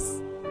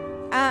says,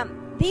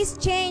 this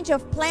change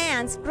of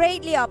plans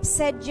greatly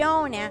upset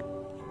Jonah,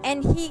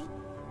 and he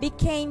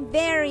became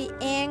very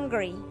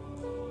angry,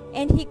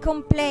 and he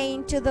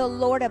complained to the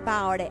Lord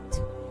about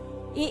it.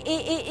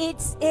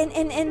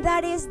 And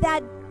that is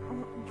that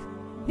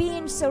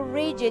being so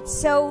rigid,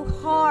 so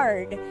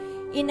hard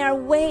in our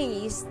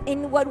ways,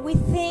 in what we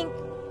think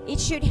it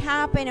should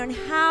happen, and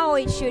how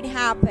it should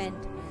happen.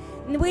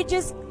 And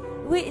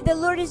the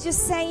Lord is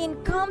just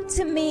saying, come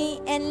to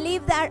me and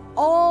leave that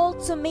all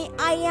to me.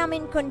 I am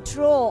in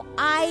control.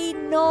 I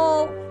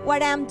know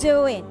what I'm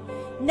doing.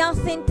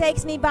 Nothing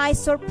takes me by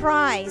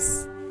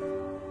surprise.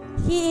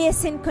 He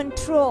is in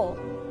control.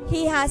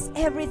 He has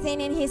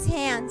everything in his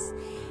hands.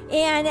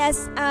 And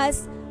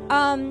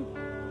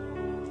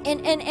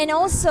and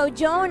also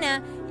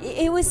Jonah,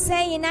 he was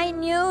saying, I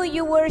knew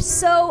you were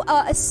so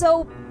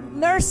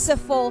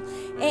merciful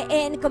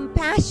and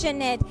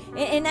compassionate,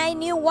 and I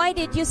knew, why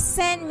did you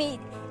send me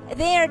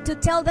there to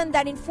tell them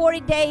that in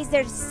 40 days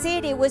their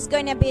city was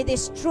going to be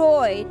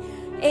destroyed?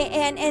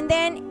 And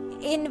then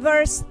in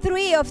verse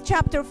 3 of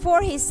chapter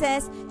 4, he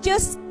says,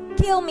 just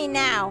kill me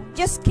now,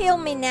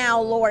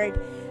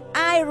 Lord.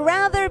 I'd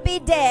rather be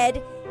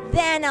dead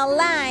than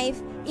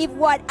alive if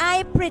what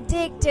I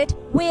predicted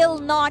will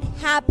not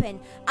happen.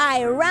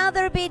 I'd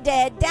rather be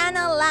dead than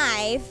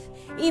alive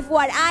if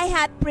what I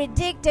had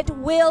predicted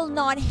will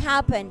not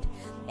happen.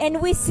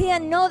 And we see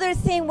another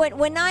thing.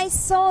 When I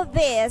saw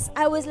this,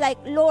 I was like,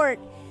 Lord,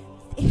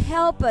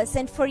 help us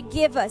and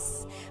forgive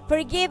us.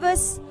 Forgive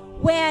us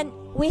when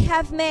we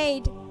have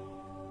made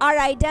our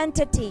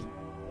identity,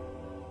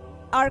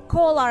 our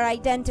call, our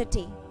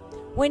identity.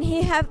 When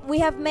we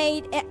have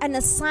made an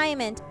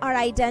assignment our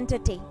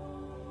identity.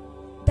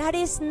 That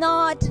is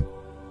not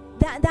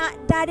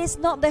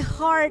the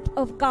heart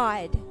of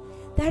God.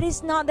 That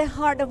is not the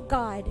heart of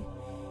God.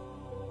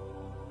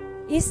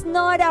 It's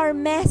not our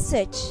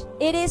message.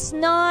 It is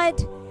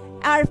not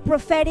our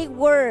prophetic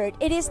word.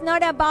 It is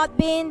not about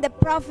being the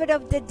prophet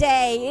of the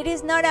day. It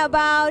is not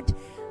about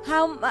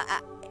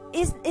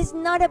it's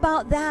not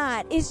about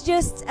that. It's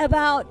just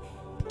about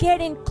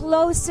getting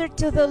closer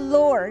to the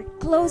Lord,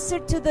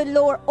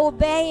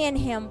 obeying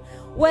Him.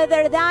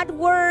 Whether that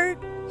word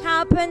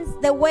happens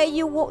the way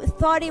you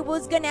thought it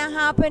was going to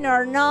happen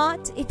or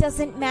not, it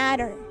doesn't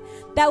matter.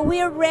 That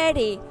we're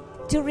ready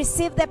to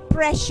receive the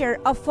pressure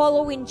of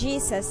following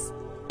Jesus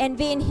and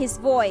being His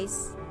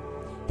voice.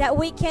 That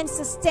we can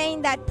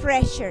sustain that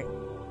pressure.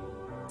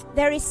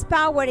 There is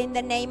power in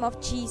the name of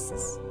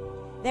Jesus.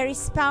 There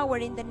is power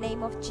in the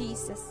name of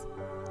Jesus.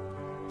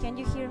 Can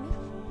you hear me?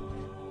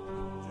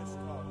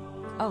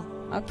 Oh,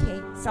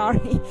 okay.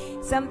 Sorry.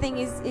 Something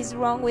is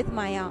wrong with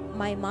my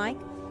mic.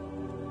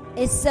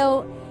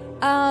 So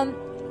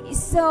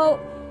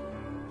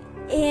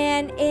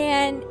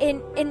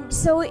And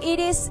so it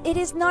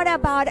is not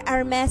about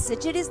our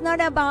message. It is not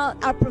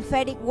about our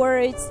prophetic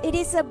words. It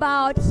is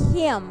about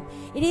Him.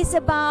 It is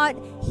about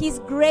His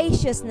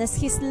graciousness,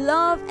 His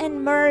love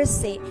and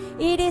mercy.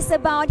 It is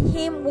about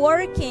Him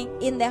working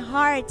in the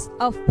hearts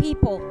of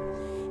people.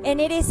 And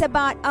it is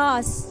about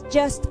us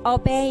just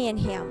obeying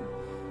Him,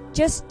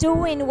 just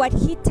doing what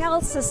He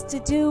tells us to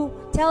do,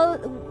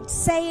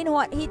 saying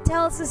what He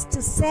tells us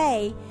to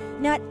say,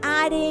 not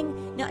adding,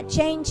 not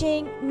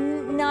changing,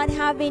 not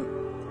having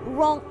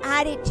wrong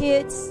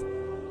attitudes.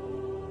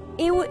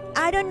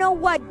 I don't know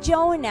what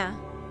Jonah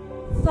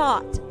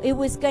thought it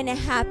was going to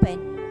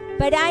happen,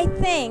 but I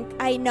think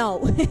I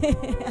know.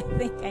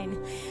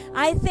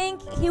 I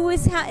think he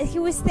was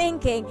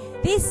thinking,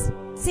 this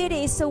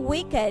city is so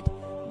wicked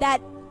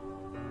that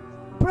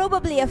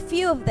probably a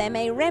few of them,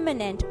 a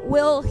remnant,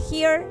 will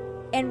hear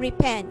and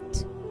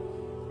repent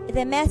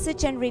the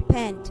message and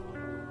repent.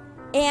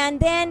 And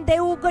then they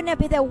were going to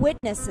be the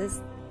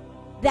witnesses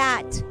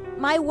that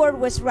my word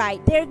was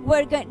right. They're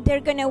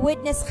going to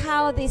witness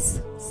how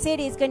this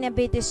city is going to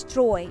be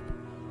destroyed.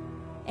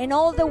 And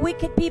all the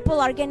wicked people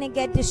are going to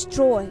get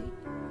destroyed.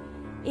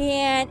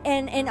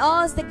 And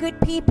all the good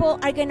people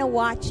are going to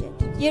watch it,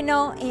 you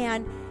know,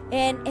 and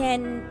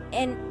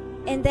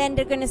then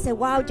they're going to say,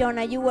 wow,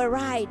 Jonah, you were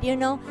right, you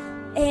know.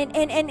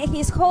 And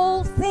his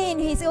whole thing,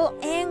 his whole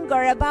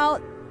anger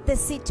about the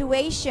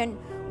situation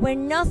where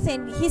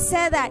nothing, he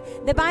said that,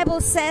 the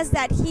Bible says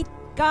that he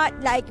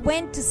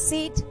went to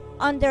sit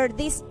under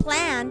this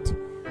plant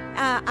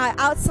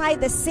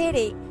outside the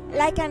city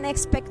like an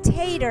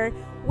spectator,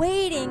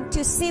 waiting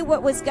to see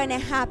what was going to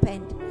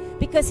happen.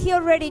 Because he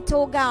already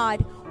told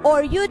God,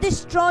 or you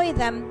destroy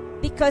them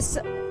because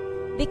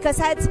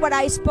that's what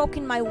I spoke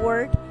in my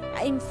word.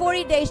 In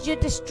 40 days you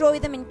destroy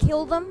them and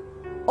kill them,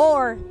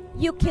 or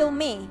you kill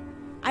me.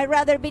 I'd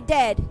rather be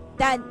dead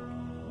than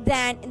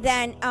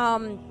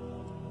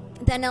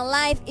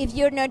alive if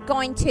you're not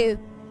going to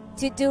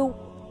do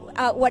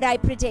what I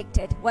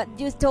predicted, what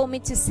you told me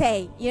to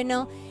say, you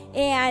know.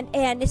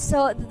 And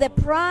so the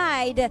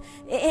pride,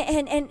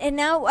 and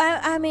now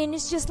I mean,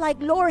 it's just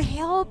like, Lord,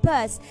 help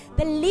us,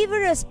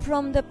 deliver us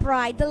from the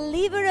pride,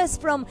 deliver us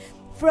from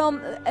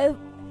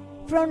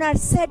our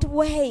set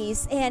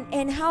ways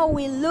and how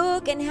we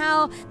look and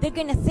how they're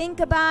going to think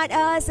about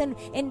us and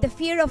the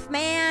fear of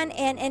man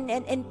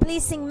and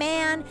pleasing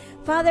man.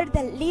 Father,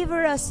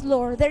 deliver us,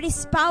 Lord. There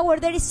is power.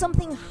 There is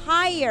something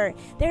higher.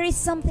 There is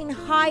something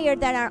higher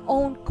than our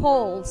own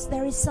calls.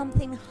 There is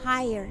something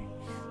higher.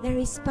 There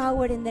is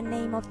power in the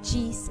name of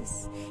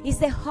Jesus. It's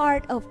the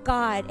heart of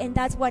God, and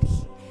that's what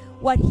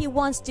He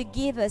wants to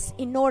give us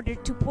in order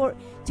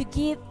to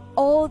give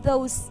all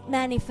those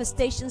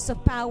manifestations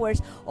of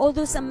powers, all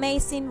those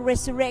amazing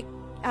words that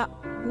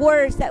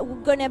are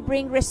going to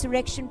bring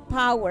resurrection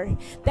power,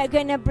 that are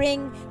going to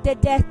bring the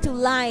dead to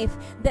life,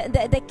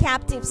 the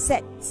captive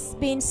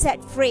being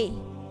set free.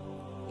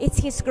 It's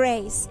His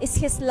grace, it's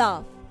His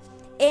love.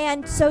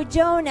 And so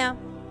Jonah,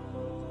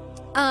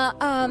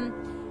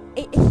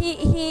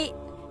 he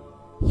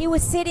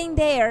was sitting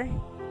there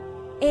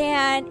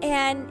and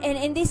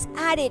in this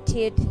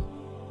attitude,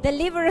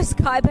 deliver us,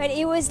 God. But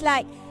it was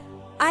like,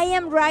 I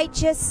am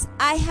righteous.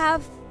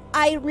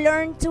 I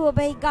learned to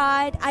obey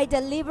God. I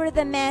deliver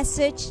the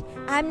message.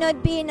 I'm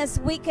not being as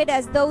wicked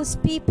as those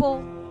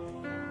people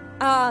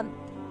are.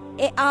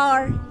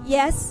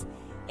 Yes.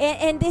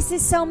 And this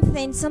is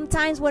something,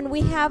 sometimes when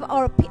we have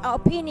our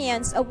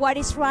opinions of what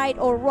is right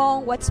or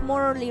wrong, what's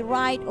morally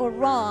right or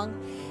wrong,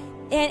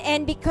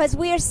 and because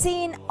we are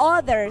seeing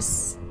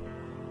others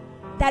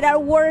that are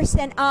worse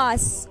than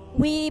us,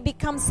 we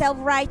become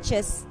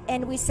self-righteous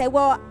and we say,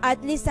 well,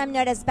 at least I'm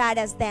not as bad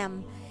as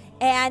them.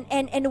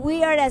 And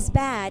we are as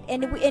bad,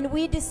 and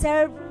we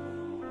deserve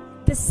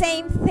the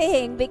same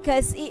thing,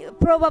 because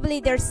probably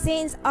their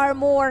sins are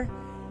more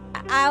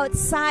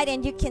outside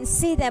and you can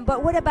see them.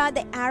 But what about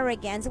the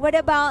arrogance? What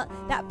about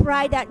that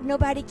pride that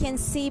nobody can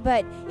see,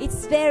 but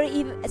it's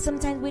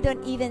sometimes we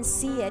don't even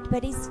see it,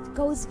 but it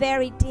goes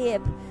very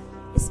deep,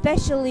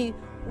 especially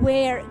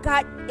where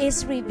God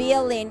is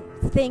revealing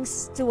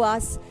things to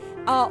us,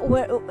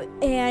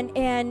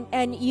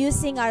 and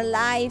using our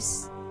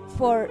lives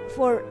for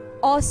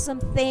awesome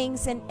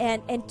things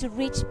and to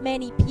reach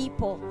many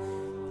people.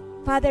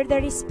 Father,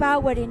 there is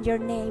power in your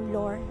name,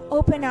 Lord.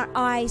 Open our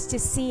eyes to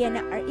see and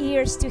our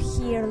ears to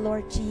hear,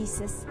 Lord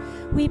Jesus.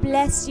 We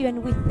bless you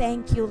and we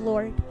thank you,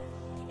 Lord.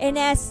 And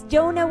as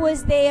Jonah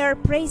was there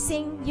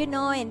praising, you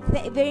know, and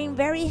being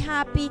very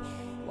happy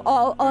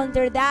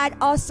under that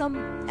awesome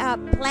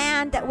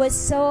plant that was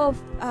so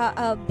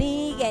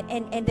big,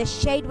 and the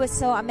shade was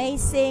so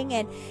amazing,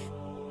 and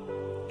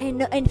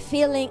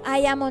feeling, I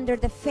am under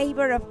the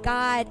favor of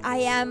God. I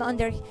am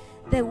under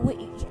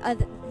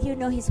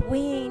His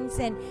wings,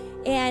 and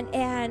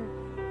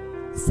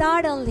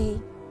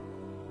suddenly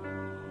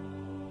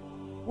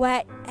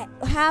what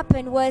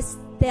happened was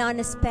the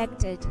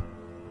unexpected.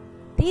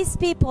 These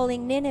people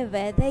in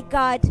Nineveh, they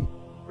got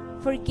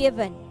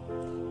forgiven.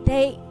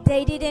 They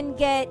didn't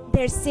get,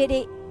 their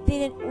city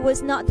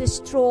was not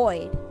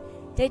destroyed.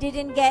 They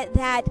didn't get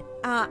that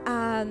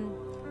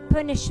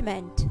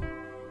punishment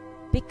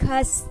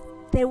because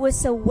there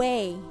was a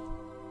way,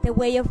 the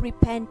way of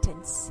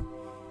repentance.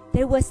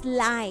 There was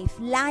life.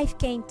 Life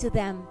came to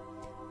them.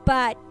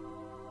 But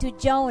to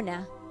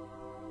Jonah,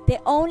 the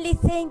only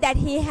thing that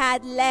he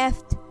had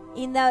left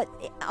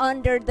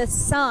under the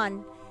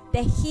sun,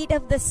 the heat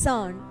of the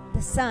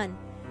sun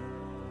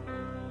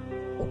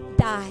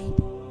died.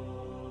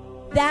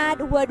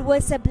 That what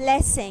was a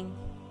blessing,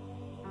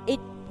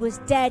 it was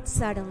dead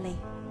suddenly.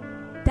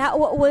 That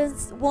what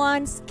was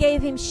once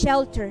gave him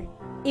shelter,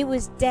 it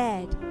was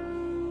dead.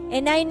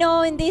 And I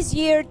know in this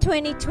year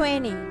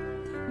 2020,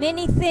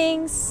 many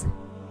things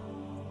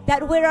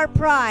that were our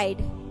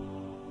pride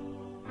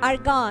are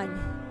gone.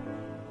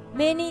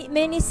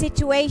 Many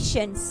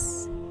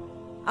situations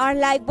are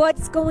like,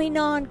 what's going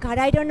on, God?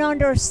 I don't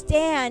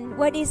understand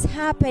what is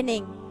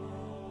happening.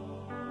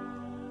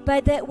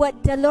 But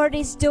what the Lord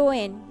is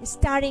doing is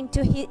starting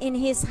to in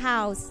His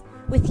house,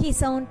 with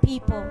His own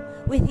people,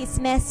 with His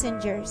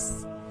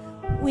messengers,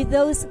 with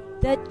those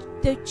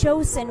the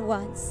chosen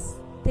ones,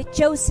 the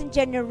chosen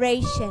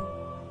generation.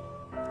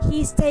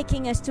 He's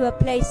taking us to a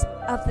place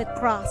of the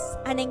cross,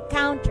 an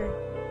encounter,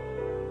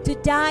 to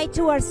die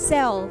to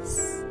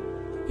ourselves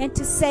and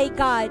to say,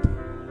 God,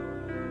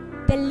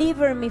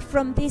 deliver me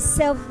from this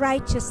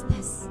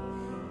self-righteousness.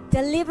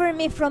 Deliver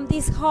me from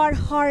this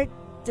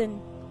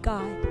hard-hardened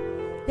God.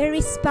 There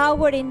is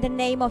power in the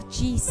name of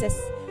Jesus.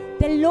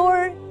 The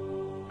Lord,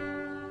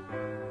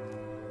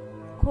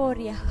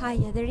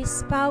 there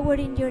is power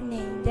in your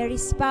name. There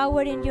is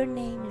power in your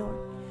name,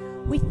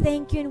 Lord. We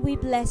thank you and we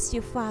bless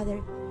you,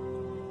 Father.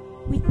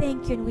 We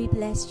thank you and we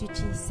bless you,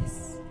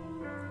 Jesus.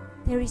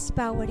 There is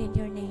power in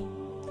your name.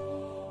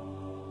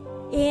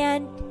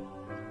 And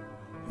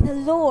the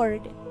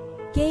Lord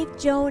gave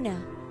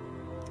Jonah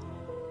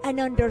an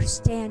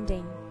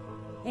understanding.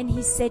 And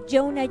He said,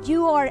 Jonah,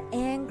 you are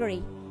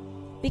angry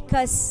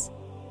because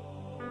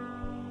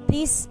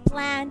this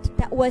plant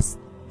that was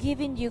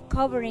giving you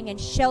covering and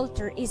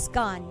shelter is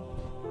gone.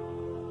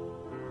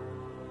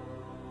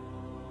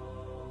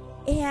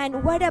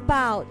 And what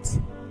about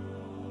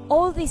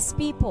all these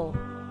people,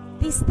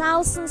 these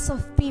thousands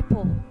of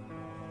people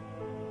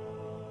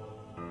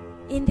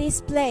in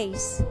this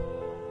place,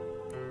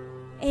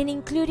 and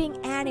including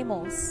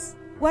animals?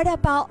 What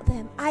about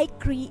them? I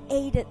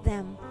created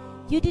them.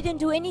 You didn't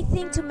do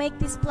anything to make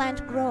this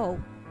plant grow.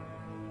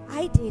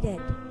 I did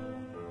it.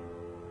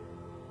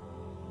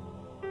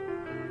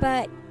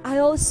 But I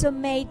also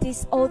made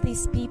all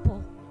these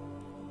people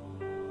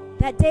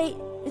that they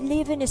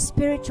live in a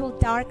spiritual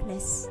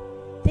darkness.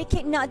 They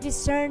cannot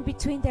discern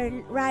between their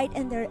right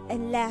and their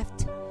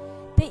left.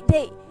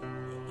 They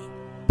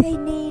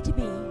need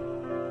me.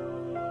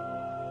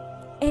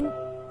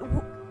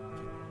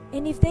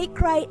 And if they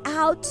cry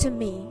out to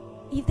me,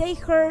 if they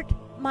heard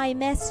my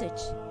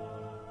message,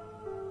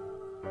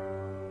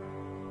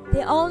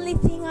 the only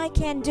thing I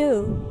can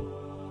do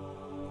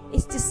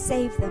is to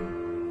save them,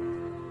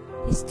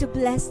 is to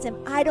bless them.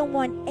 I don't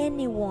want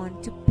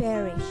anyone to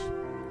perish.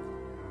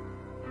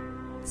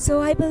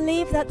 So I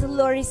believe that the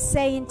Lord is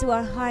saying to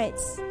our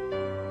hearts,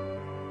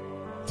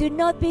 do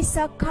not be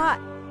so caught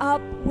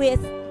up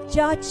with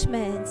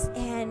judgments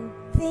and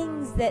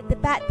things, that the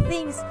bad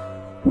things.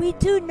 We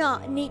do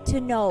not need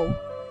to know.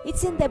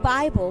 It's in the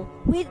Bible.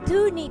 We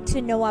do need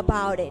to know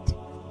about it.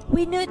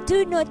 We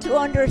do not to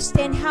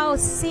understand how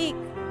sick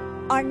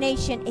our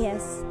nation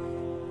is,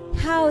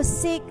 how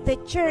sick the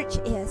church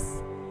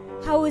is,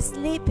 how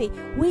sleepy.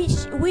 We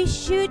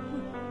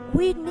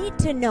need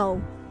to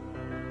know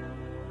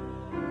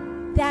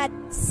that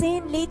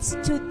sin leads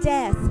to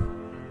death.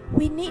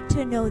 We need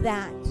to know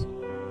that.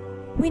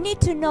 We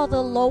need to know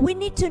the law. We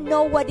need to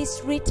know what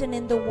is written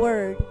in the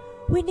Word.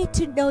 We need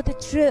to know the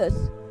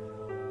truth.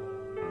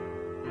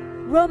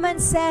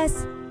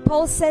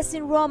 Paul says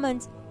in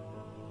Romans,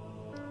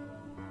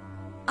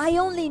 I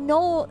only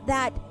know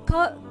that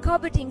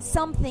coveting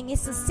something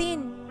is a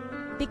sin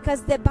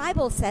because the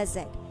Bible says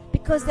it,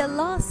 because the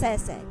law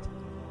says it.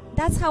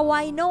 That's how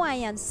I know I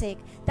am sick.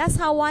 That's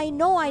how I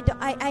know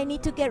I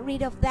need to get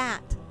rid of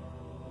that.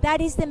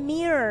 That is the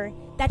mirror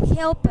that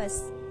helps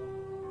us.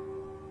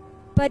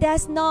 But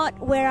that's not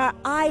where our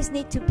eyes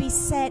need to be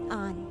set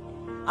on.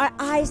 Our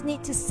eyes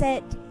need to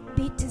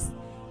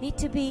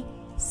be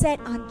set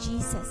on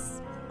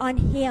Jesus, on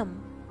Him.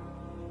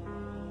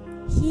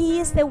 He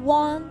is the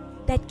one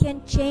that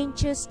can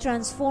change us,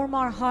 transform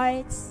our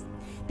hearts,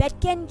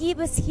 that can give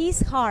us His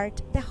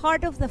heart, the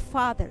heart of the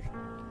Father,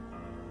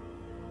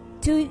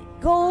 to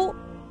go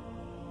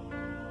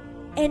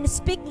and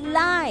speak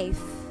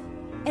life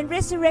and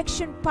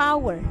resurrection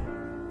power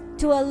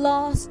to a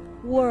lost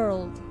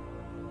world,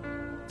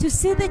 to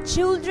see the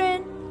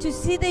children, to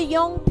see the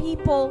young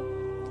people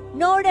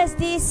not as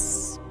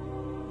this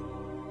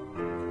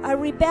a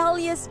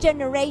rebellious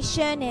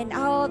generation and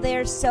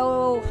they're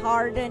so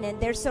hardened and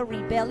they're so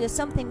rebellious,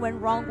 something went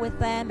wrong with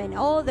them and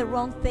all the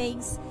wrong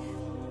things,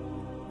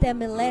 the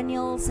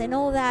millennials and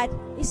all that.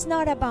 It's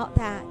not about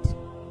that.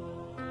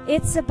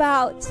 It's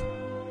about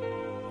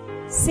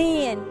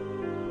seeing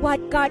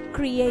what God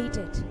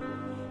created.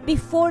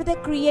 Before the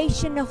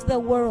creation of the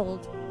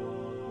world,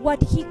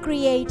 what He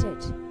created.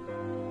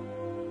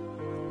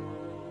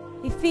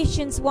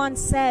 Ephesians 1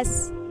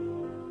 says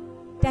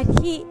that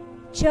He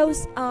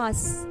chose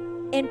us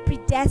and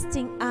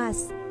predestined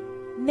us,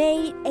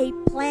 made a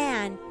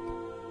plan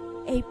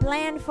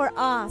for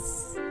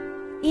us,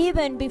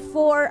 even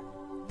before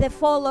the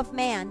fall of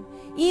man,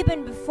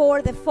 even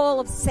before the fall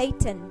of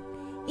Satan,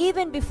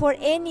 even before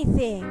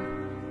anything.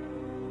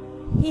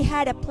 He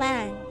had a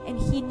plan, and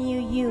He knew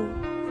you,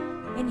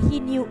 and He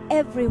knew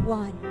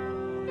everyone.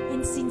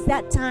 And since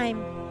that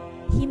time,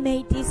 He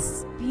made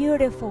this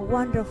beautiful,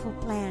 wonderful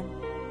plan.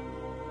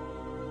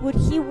 Would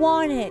He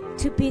want it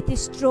to be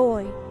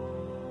destroyed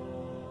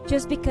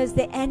just because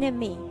the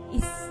enemy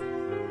is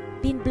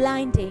been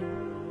blinding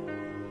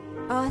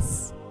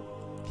us?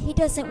 He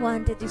doesn't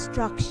want the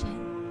destruction.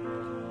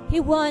 He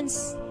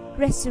wants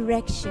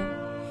resurrection.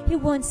 He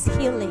wants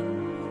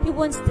healing. He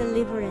wants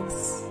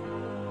deliverance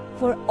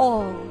for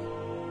all.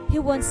 He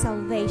wants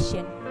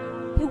salvation.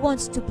 He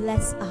wants to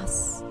bless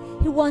us.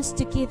 He wants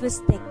to give us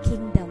the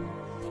kingdom.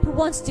 He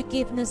wants to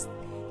give us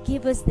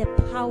the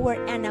power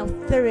and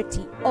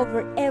authority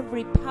over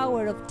every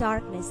power of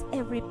darkness,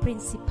 every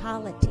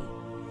principality,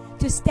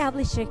 to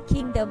establish a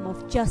kingdom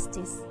of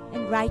justice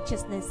and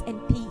righteousness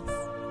and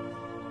peace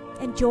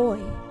and joy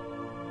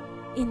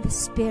in the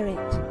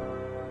Spirit.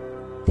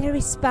 There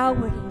is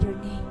power in your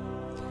name.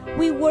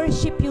 We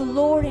worship you,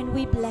 Lord, and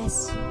we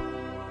bless you.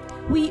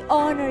 We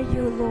honor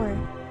you, Lord.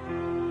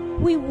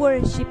 We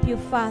worship you,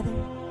 Father.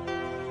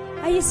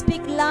 I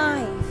speak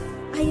life.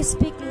 I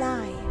speak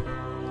life.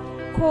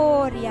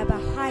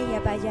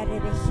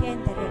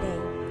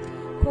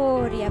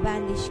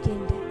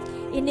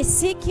 In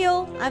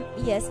Ezekiel,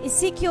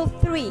 Ezekiel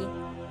 3.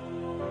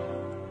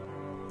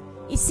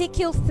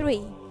 Ezekiel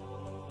 3.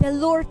 The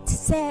Lord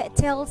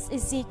tells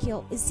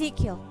Ezekiel,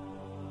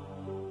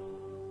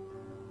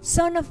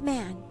 Son of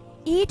man,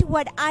 eat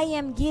what I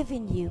am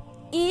giving you.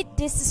 Eat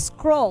this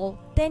scroll,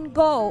 then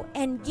go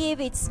and give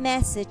its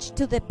message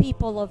to the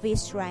people of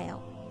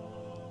Israel.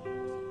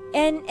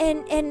 And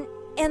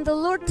the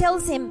Lord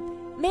tells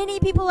him, many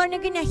people are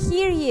not going to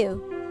hear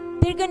you.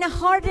 They're going to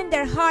harden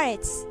their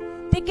hearts.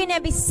 They're going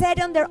to be set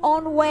on their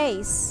own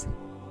ways.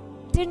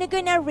 They're not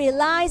going to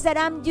realize that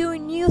I'm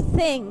doing new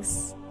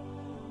things,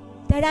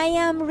 that I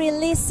am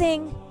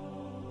releasing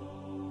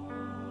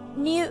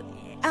new,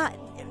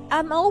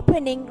 I'm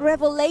opening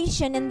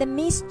revelation and the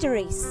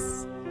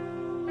mysteries,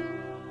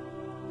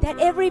 that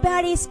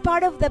everybody is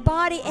part of the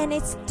body and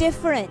it's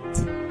different.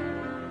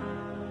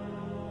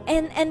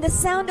 And the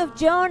sound of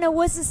Jonah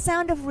was a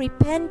sound of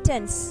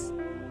repentance,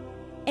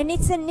 and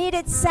it's a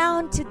needed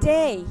sound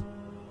today,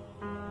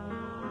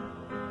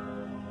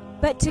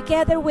 but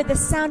together with the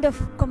sound of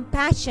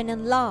compassion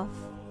and love.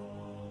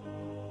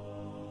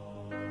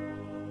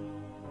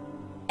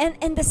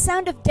 And the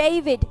sound of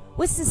David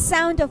was the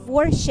sound of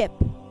worship,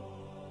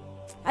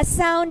 a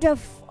sound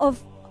of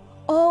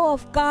awe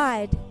of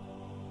God,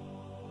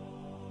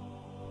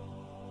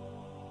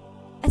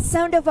 a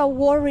sound of a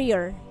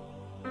warrior.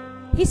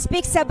 He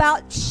speaks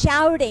about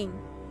shouting.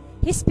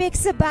 He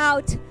speaks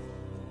about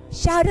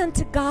shout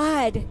unto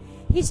God.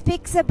 He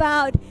speaks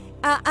about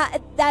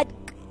that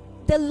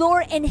the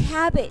Lord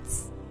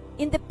inhabits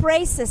in the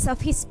praises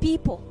of His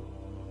people.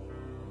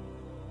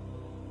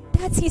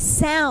 That's His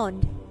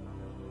sound.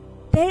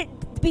 There,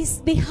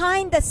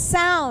 behind the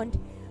sound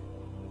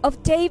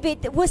of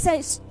David was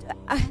a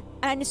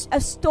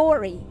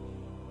story.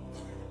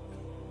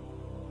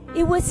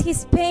 It was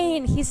his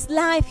pain, his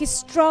life, his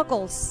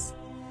struggles,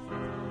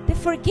 the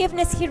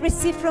forgiveness he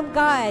received from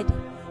God,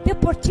 the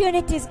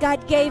opportunities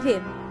God gave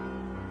him,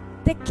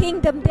 the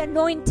kingdom, the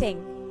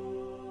anointing,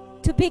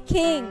 to be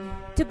king,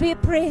 to be a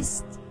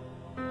priest.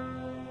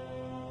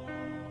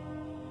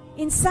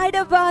 Inside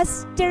of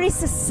us, there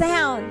is a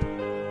sound.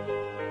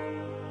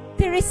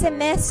 There is a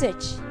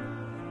message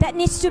that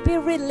needs to be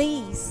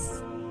released.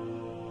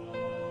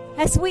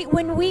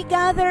 When we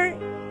gather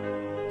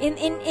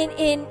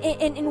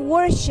in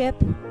worship,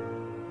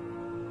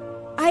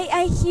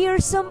 I hear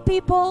some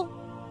people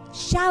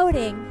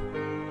shouting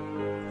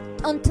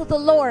unto the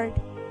Lord,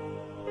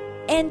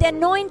 and the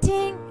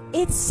anointing,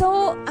 it's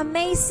so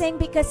amazing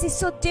because it's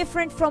so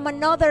different from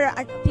another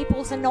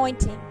people's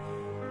anointing.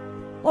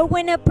 Or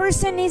when a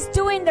person is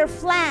doing their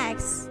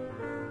flags,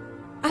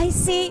 I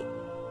see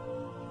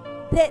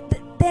the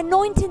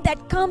anointing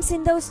that comes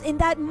in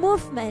that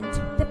movement,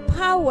 the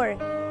power.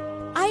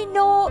 I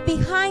know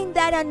behind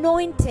that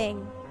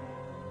anointing,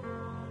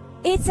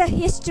 it's a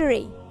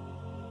history.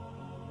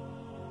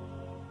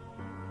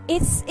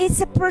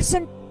 It's a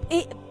person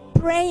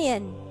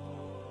praying,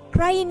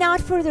 crying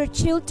out for their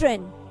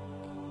children.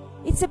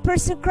 It's a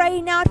person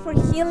crying out for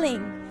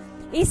healing.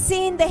 It's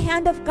seeing the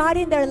hand of God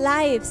in their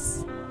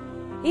lives.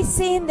 It's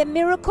seeing the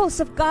miracles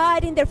of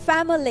God in their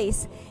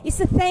families. It's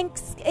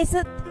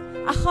a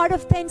heart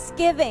of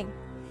thanksgiving.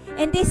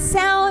 And this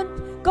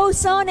sound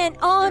goes on and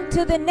on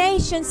to the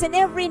nations and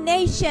every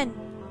nation.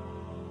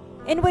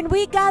 And when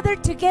we gather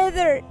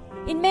together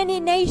in many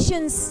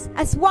nations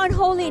as one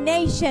holy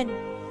nation,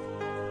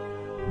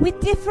 with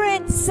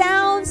different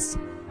sounds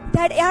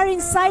that are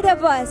inside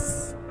of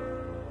us.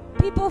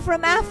 People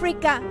from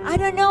Africa, I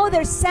don't know,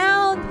 their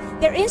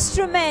sound, their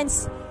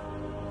instruments,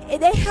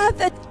 they have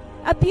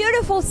a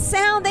beautiful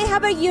sound. They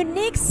have a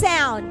unique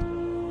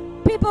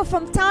sound. People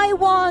from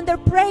Taiwan, their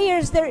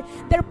prayers, their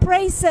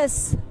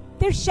praises,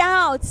 their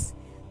shouts,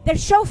 their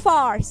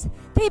shofars,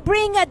 they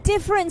bring a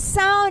different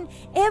sound,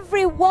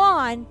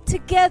 everyone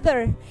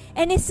together.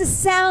 And it's a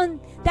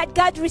sound that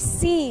God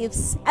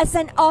receives as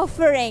an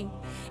offering.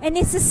 And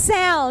it's a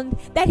sound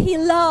that He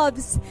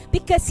loves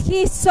because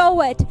He saw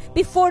it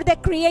before the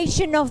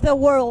creation of the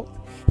world.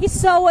 He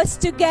saw us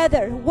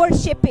together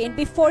worshiping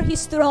before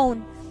His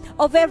throne,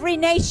 of every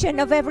nation,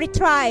 of every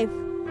tribe,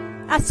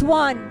 as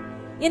one,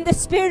 in the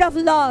spirit of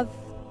love.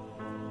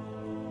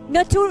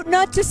 Not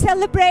to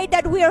celebrate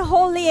that we are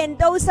holy and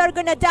those are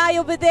going to die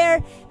over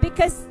there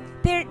because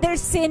they're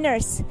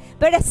sinners,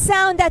 but a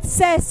sound that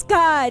says,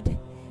 God,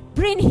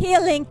 bring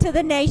healing to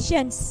the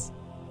nations.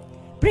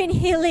 Bring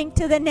healing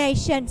to the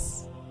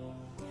nations.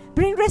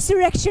 Bring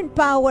resurrection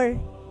power.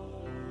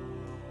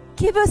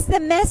 Give us the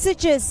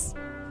messages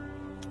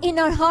in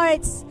our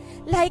hearts,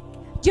 like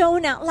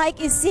Jonah, like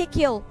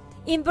Ezekiel.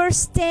 In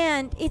verse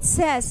 10, it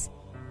says,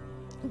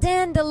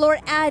 then the Lord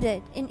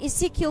added in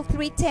Ezekiel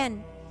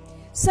 3:10,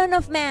 Son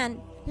of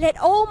man, let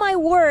all my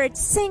words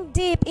sink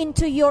deep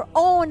into your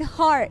own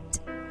heart.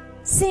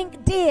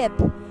 Sink deep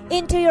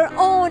into your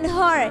own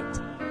heart.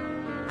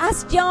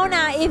 Ask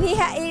Jonah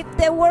if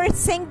the word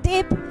sink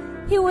deep.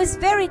 He was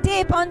very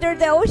deep under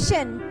the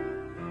ocean.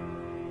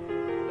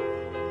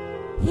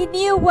 He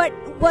knew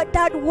what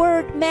that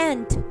word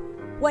meant.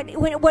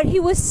 What he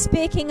was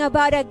speaking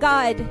about, a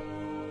God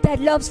that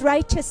loves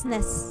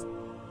righteousness.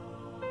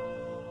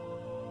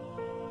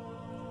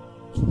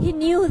 He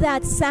knew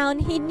that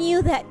sound. He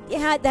knew that he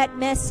had that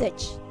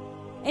message.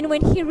 And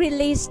when he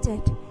released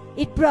it,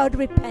 it brought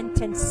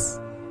repentance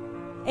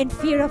and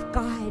fear of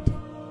God.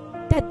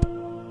 That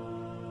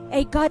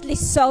a godly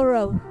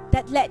sorrow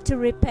that led to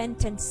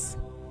repentance,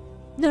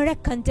 not a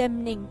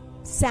condemning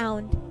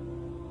sound.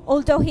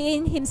 Although he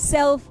in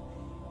himself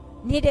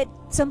needed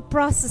some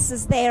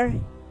processes there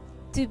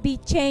to be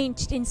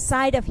changed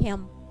inside of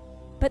him.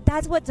 But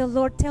that's what the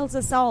Lord tells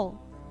us all.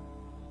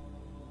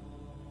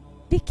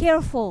 Be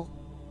careful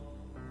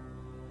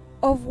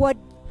of what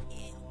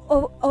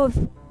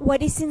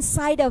is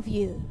inside of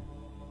you,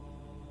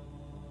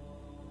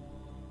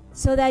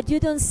 so that you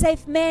don't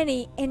save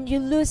many and you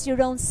lose your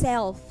own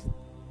self.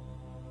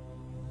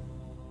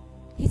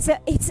 It's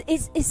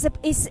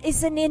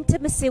an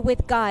intimacy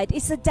with God.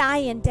 It's a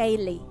dying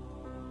daily.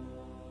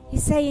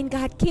 He's saying,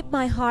 God, keep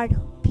my heart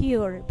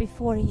pure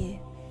before you.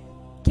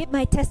 Keep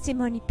my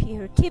testimony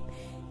pure.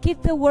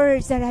 Keep the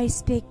words that I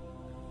speak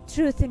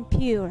truth and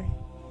pure.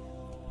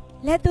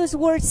 Let those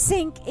words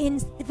sink in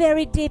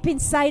very deep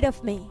inside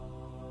of me,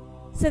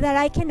 so that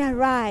I can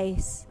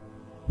arise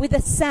with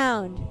a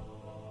sound,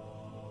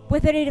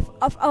 whether it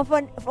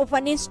of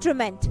an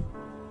instrument,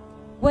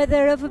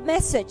 whether of a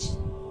message,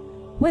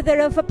 whether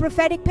of a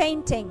prophetic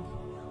painting,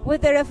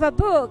 whether of a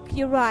book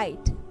you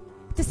write.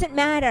 It doesn't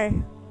matter.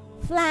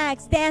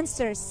 Flags,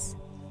 dancers.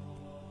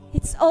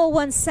 It's all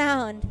one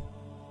sound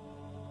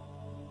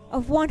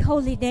of one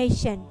holy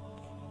nation.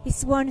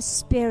 It's one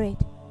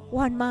spirit,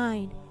 one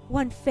mind,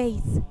 one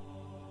faith.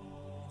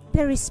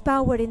 There is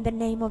power in the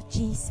name of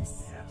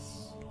Jesus.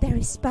 Yes. There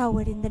is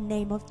power in the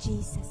name of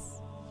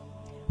Jesus.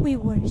 We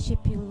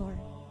worship you, Lord.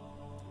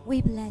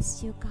 We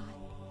bless you, God.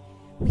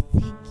 We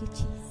thank you,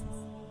 Jesus.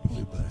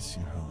 We bless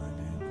your holy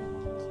name.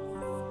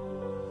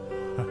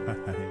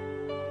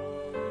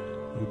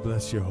 We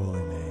bless your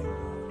holy name.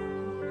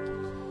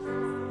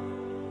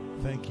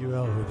 Thank you,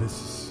 Elva.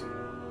 This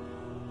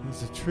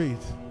is a treat.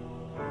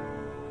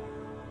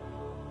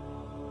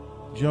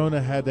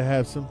 Jonah had to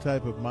have some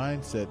type of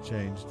mindset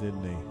change,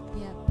 didn't he?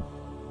 Yep.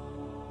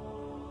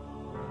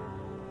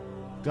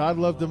 God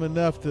loved him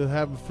enough to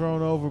have him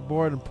thrown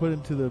overboard and put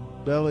into the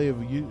belly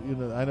of,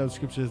 I know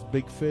Scripture says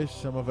big fish.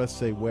 Some of us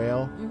say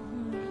whale.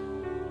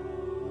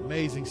 Mm-hmm.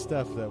 Amazing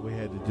stuff that we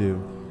had to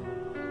do,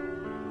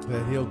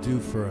 that he'll do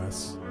for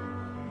us.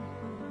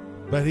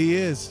 But he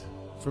is,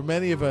 for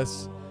many of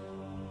us,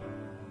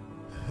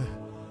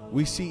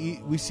 we see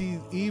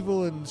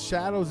evil and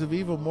shadows of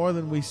evil more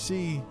than we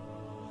see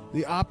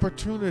the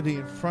opportunity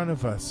in front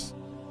of us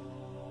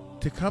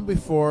to come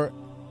before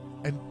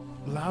and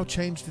allow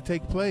change to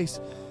take place.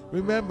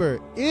 Remember,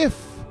 if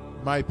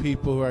my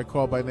people who are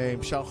called by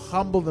name shall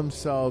humble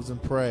themselves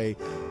and pray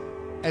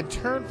and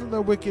turn from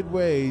their wicked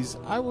ways,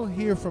 I will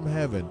hear from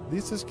heaven.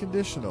 This is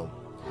conditional.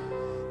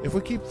 If we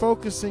keep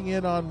focusing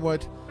in on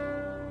what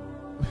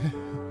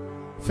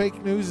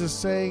fake news is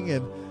saying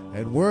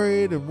and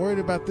worried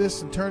about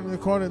this and turning the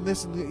corner and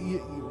this,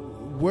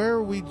 and where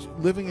are we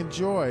living in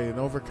joy and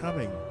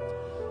overcoming?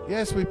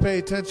 Yes, we pay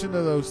attention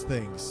to those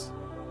things,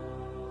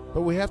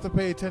 but we have to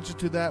pay attention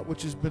to that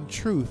which has been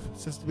truth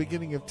since the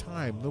beginning of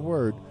time, the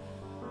Word.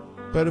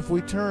 But if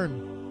we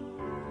turn,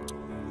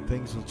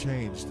 things will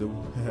change.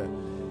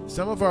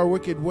 Some of our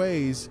wicked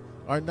ways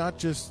are not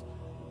just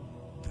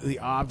the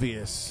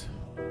obvious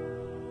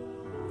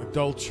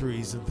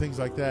adulteries and things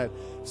like that.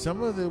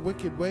 Some of the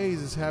wicked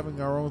ways is having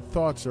our own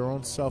thoughts, our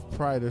own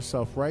self-pride, or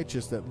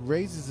self-righteous that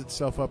raises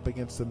itself up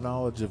against the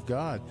knowledge of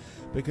God.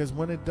 Because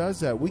when it does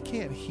that, we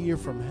can't hear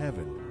from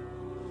heaven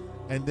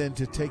and then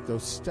to take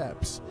those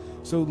steps.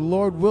 So the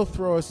Lord will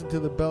throw us into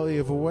the belly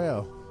of a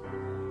whale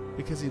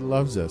because he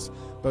loves us.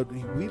 But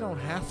we don't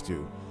have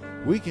to.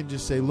 We can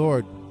just say,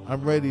 Lord,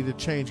 I'm ready to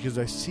change because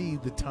I see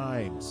the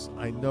times.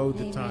 I know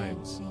the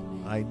times.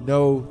 Amen. I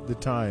know the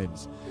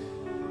times.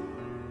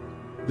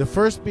 The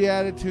first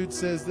beatitude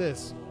says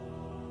this: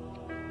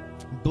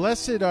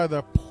 blessed are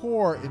the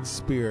poor in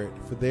spirit,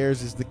 for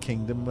theirs is the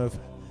kingdom of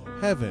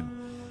heaven.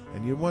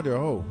 And you wonder,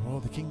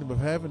 the kingdom of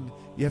heaven,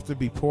 you have to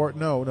be poor.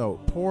 No,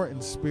 poor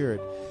in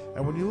spirit.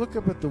 And when you look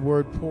up at the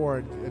word poor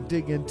and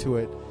dig into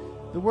it,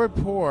 the word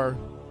poor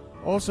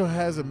also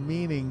has a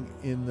meaning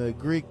in the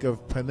Greek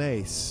of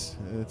panes.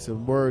 It's a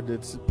word,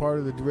 it's part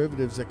of the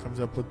derivatives that comes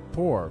up with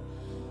poor.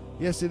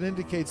 Yes, it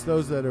indicates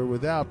those that are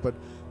without, but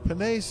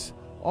panes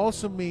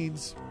also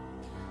means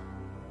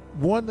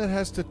one that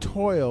has to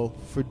toil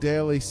for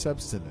daily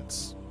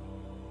subsistence.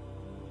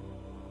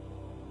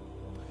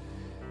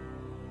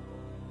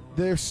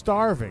 They're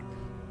starving,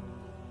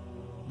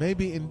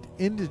 maybe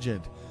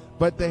indigent,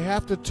 but they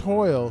have to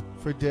toil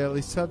for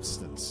daily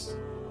substance.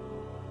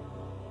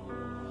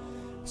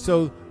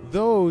 So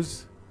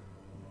those,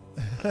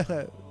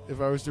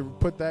 if I was to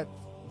put that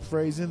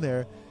phrase in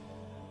there,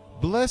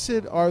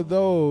 blessed are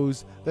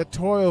those that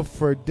toil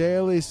for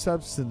daily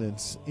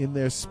subsistence in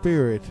their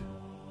spirit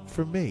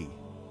for me,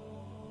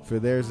 for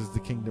theirs is the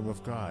kingdom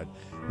of God.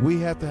 We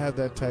have to have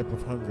that type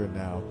of hunger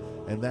now,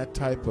 and that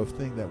type of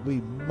thing that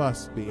we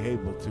must be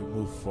able to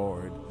move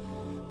forward,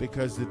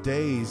 because the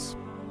days,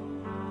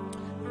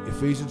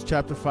 Ephesians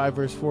chapter 5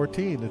 verse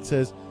 14, it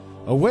says,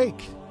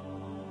 awake,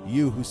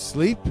 you who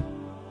sleep,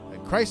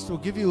 and Christ will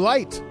give you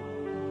light.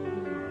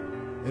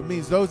 It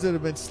means those that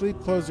have been asleep,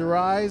 close their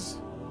eyes.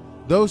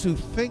 Those who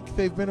think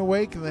they've been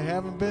awake and they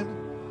haven't been.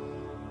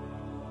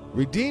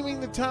 Redeeming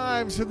the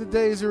times, for the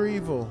days are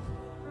evil.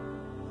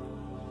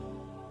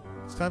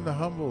 It's time to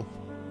humble.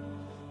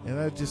 And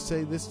I just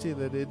say this to you,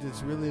 that it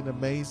is really an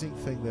amazing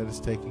thing that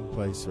is taking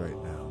place right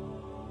now.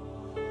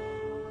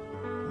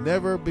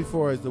 Never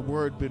before has the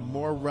word been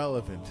more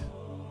relevant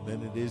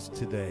than it is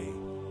today.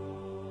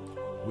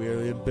 We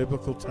are in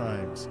biblical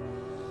times.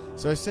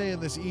 So I say in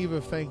this eve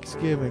of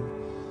Thanksgiving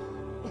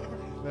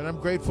that I'm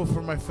grateful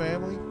for my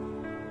family.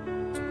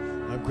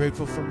 I'm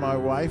grateful for my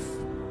wife.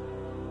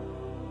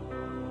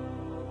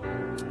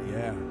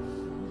 Yeah.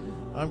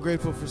 I'm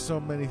grateful for so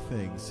many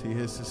things. He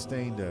has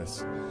sustained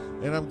us.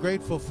 And I'm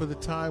grateful for the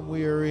time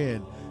we are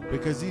in,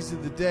 because these are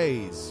the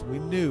days we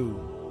knew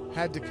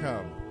had to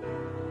come.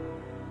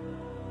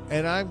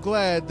 And I'm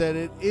glad that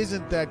it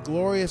isn't that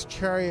glorious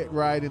chariot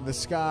ride in the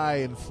sky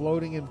and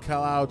floating in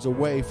clouds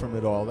away from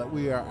it all, that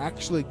we are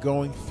actually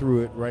going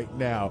through it right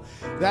now.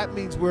 That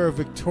means we're a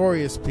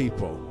victorious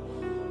people.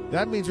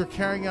 That means we're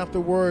carrying out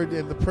the word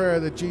and the prayer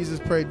that Jesus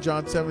prayed in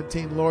John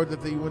 17, Lord,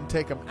 that you wouldn't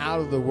take them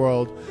out of the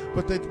world,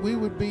 but that we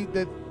would be,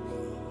 that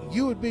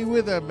you would be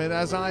with them, and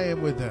as I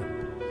am with them.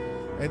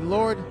 And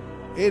Lord,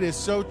 it is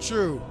so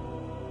true.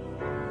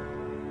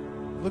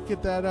 Look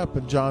at that up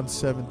in John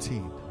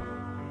 17.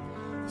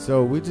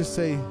 So we just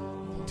say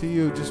to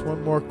you, just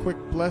one more quick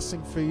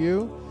blessing for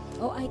you.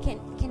 Oh, I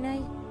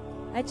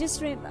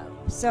just remember,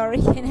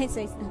 sorry, can I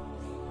say something?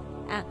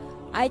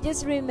 I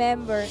just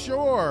remember.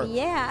 Sure.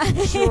 Yeah.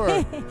 Sure.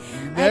 You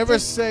never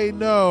say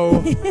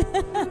no.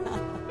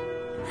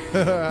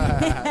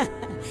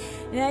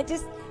 And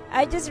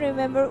I just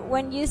remember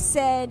when you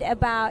said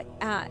about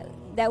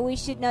that we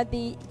should not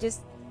be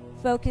just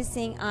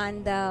focusing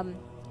on the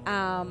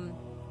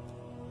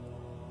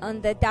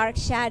dark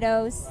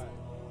shadows.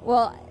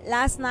 Well,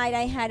 last night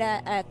I had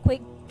a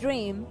quick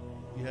dream.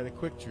 You had a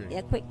quick dream.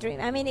 Yeah, quick dream.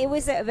 I mean, it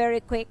was a very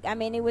quick. I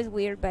mean, it was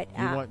weird, but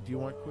do you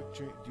want quick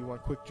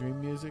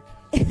dream music?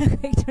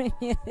 Quick dream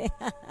music.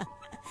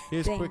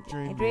 Here's quick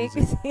dream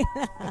music.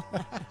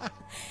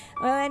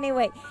 Well,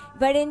 anyway,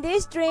 but in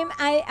this dream,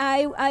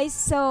 I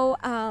saw.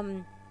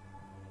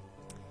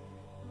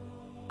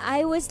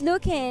 I was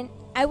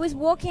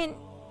walking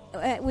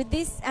with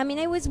this. I mean,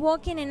 I was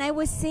walking and I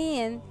was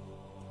seeing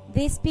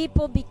these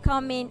people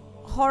becoming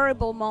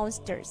horrible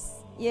monsters.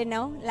 You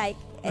know, like.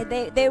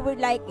 They were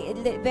like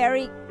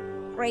very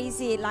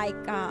crazy, like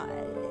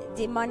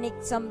demonic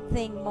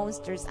something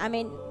monsters. I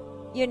mean,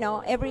 you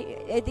know,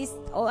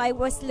 I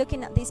was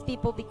looking at these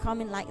people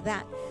becoming like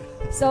that.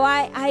 So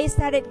I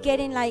started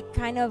getting like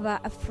kind of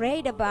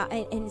afraid about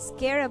and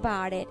scared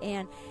about it.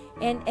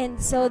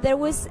 And so there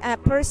was a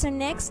person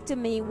next to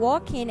me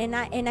walking, and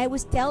I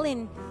was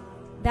telling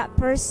that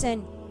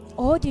person,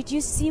 "Oh, did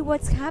you see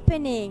what's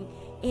happening?"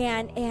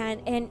 And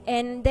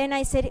then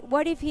I said,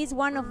 "What if he's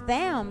one of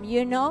them?"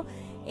 You know.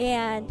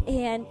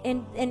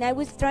 And I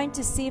was trying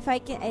to see if I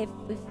can,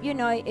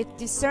 if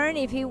discern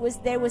if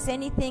there was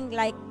anything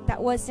like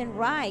that wasn't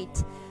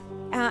right,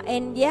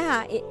 And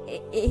yeah,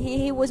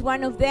 he was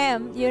one of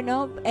them, you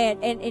know.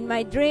 And in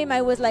my dream,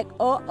 I was like,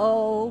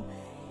 uh-oh.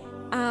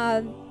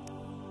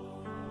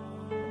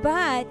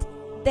 But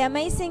the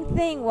amazing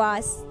thing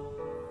was,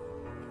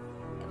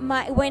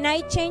 when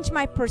I changed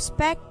my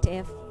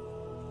perspective,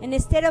 and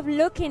instead of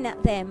looking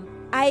at them,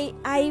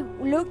 I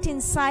looked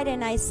inside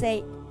and I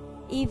say,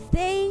 if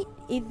they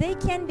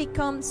can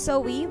become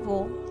so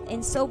evil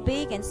and so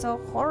big and so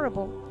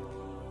horrible,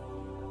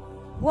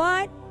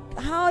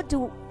 how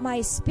do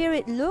my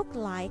spirit look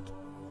like?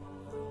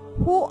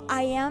 Who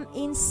I am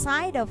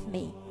inside of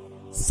me?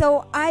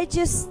 So I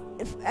just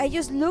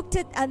looked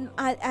at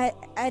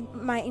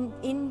my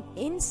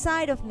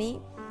inside of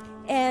me,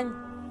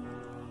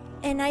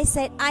 and I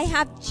said, I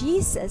have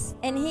Jesus,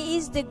 and He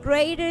is the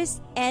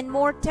greatest and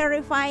more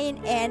terrifying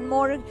and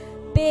more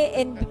big,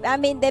 and I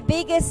mean the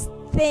biggest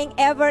thing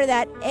ever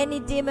that any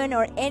demon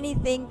or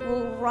anything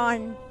will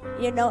run,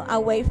 you know,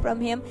 away from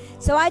Him.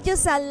 So I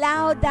just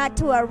allowed that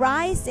to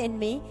arise in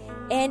me,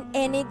 and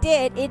it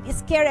did. It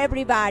scared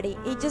everybody.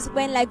 It just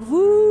went like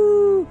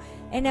woo,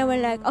 and I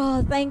went like,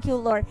 oh, thank you,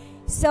 Lord.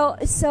 So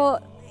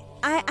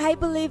I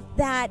believe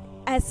that,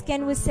 as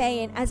Ken was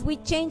saying, as we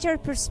change our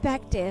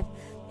perspective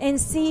and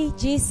see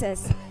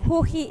Jesus,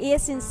 who He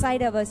is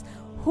inside of us,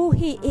 who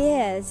He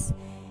is,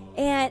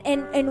 and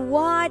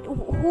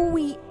who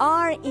we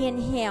are in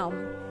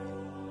Him,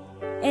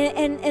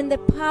 and the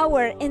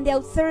power and the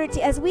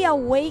authority, as we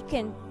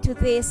awaken to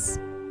this.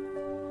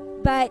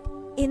 But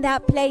in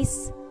that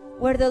place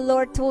where the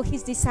Lord told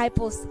His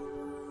disciples,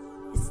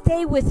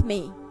 stay with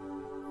me,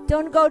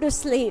 don't go to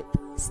sleep,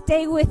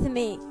 stay with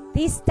me,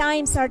 these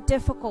times are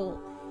difficult,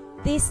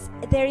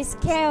 there is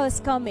chaos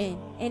coming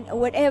and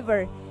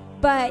whatever,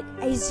 but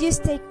as you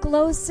stay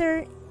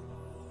closer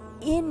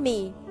in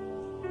me,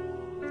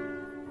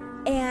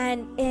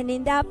 and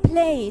in that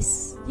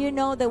place, you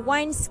know, the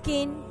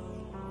wineskin,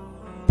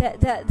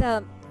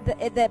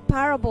 the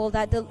parable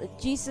that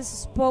Jesus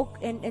spoke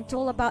and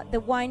told about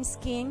the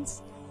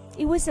wineskins,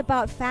 it was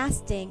about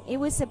fasting. It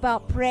was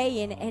about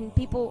praying and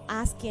people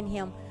asking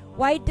Him,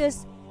 why do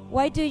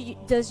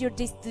your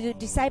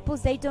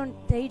disciples they don't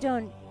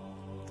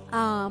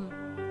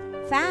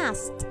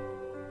fast?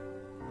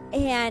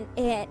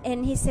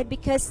 And He said,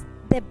 because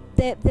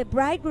the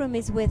bridegroom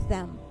is with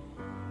them.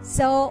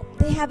 So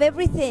they have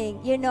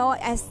everything, you know,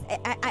 as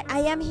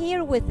I am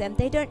here with them.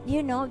 They don't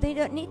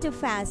need to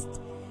fast.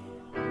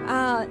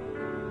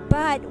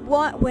 But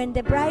when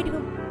the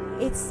bridegroom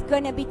it's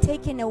going to be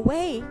taken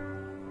away,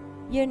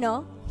 you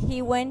know,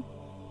 He went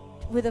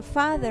with the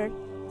Father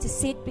to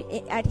sit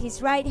at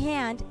His right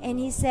hand, and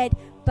He said,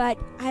 but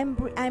I'm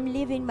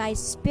leaving my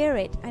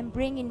spirit. I'm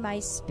bringing my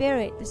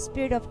spirit. The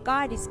Spirit of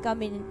God is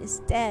coming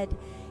instead,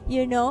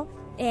 you know,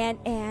 and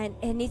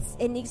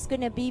it's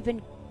going to be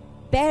even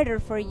better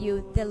for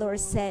you, the Lord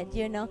said,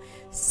 you know.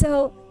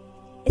 So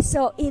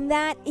in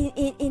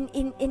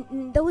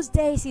those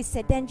days, He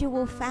said, then you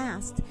will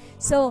fast.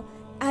 So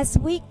as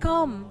we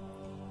come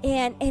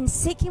and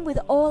seek Him with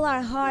all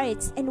our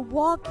hearts and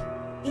walk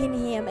in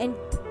Him and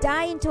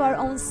die into our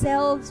own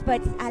selves,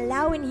 but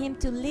allowing Him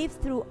to live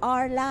through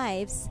our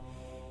lives,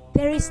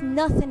 there is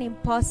nothing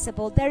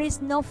impossible. There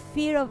is no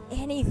fear of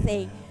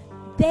anything.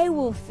 They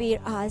will fear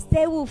us.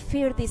 They will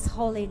fear this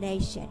holy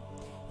nation,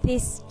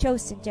 this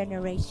chosen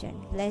generation.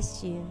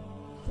 Bless you.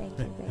 Thank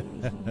you,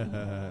 baby.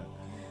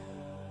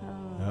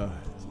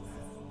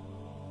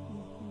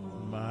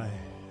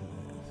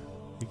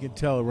 You can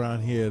tell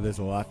around here there's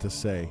a lot to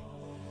say.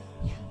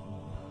 Yeah.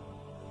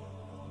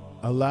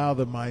 Allow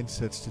the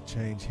mindsets to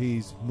change.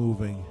 He's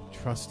moving.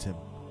 Trust Him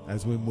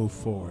as we move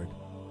forward.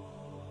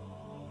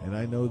 And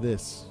I know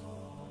this.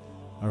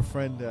 Our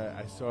friend,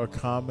 I saw a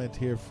comment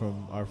here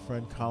from our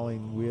friend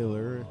Colleen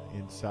Wheeler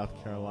in South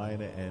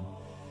Carolina, and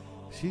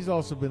she's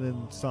also been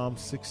in Psalm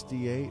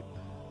 68.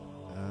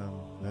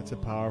 That's a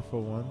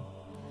powerful one.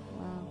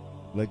 Wow.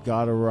 Let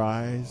God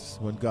arise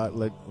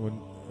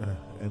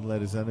and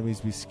let His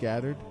enemies be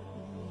scattered.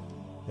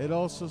 It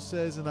also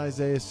says in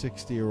Isaiah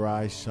 60,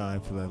 arise,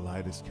 shine, for thy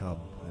light has come.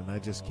 And I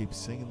just keep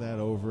singing that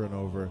over and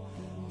over.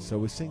 So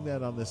we sing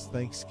that on this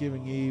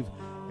Thanksgiving Eve,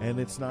 and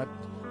it's not,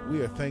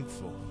 we are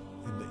thankful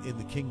in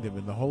the kingdom,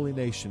 in the holy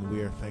nation.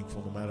 We are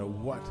thankful no matter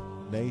what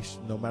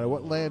nation, no matter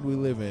what land we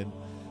live in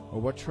or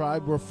what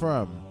tribe we're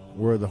from,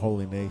 we're the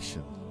holy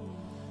nation.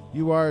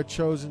 You are a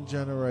chosen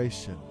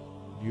generation.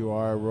 You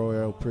are a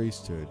royal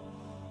priesthood.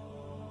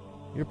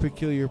 You're a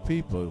peculiar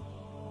people.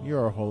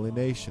 You're a holy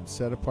nation,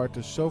 set apart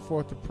to show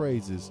forth the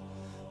praises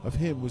of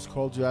Him who's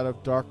called you out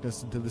of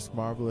darkness into this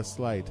marvelous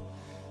light.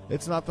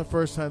 It's not the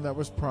first time that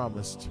was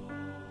promised.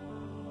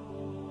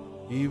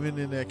 Even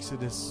in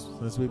Exodus,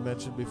 as we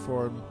mentioned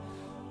before,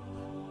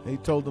 He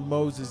told to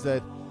Moses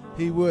that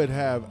He would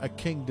have a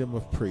kingdom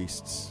of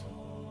priests.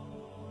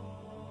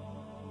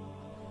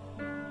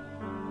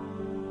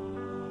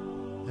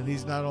 And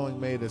He's not only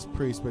made us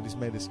priests, but He's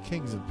made us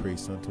kings and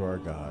priests unto our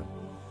God.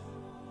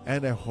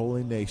 And a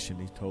holy nation,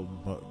 He told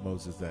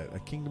Moses that. A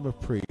kingdom of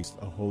priests,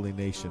 a holy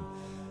nation.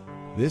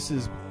 This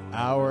is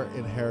our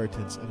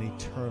inheritance, an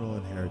eternal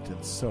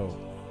inheritance. So,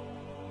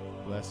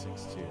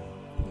 Blessings to you.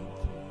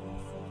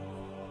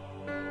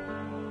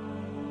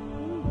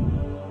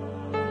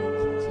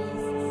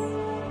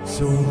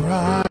 So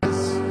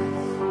rise,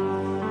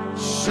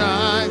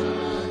 shine,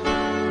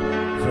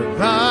 for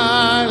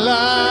thy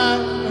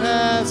light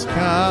has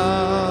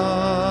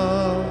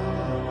come,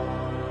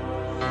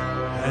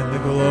 and the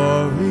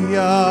glory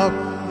of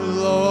the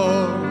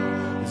Lord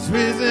is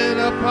risen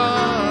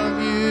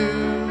upon you.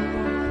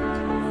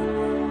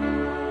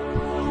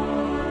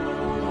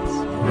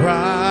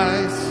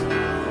 Rise,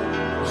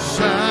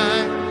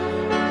 shine,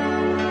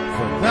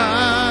 for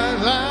thy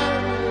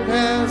light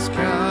has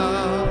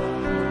come,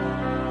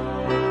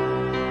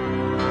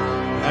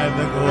 and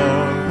the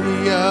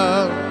glory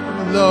of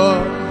the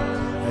Lord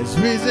has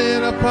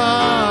risen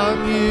upon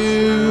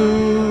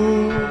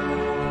you.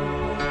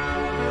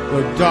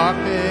 Though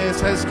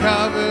darkness has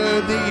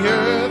covered the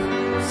earth,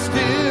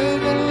 still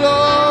the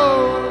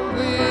Lord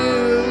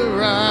will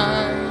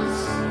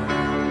arise,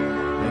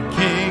 and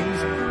kings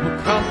will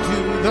come to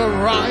the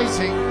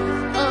rising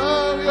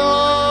of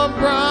your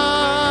brightness.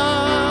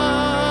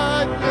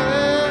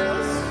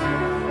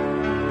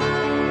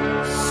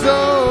 So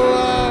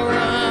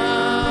arise,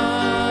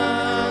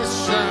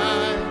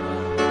 shine,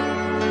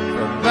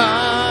 for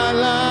thy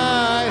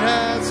light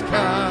has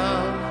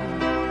come,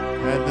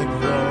 and the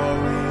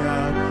glory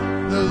of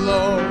the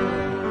Lord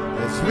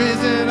has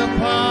risen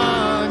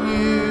upon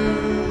you.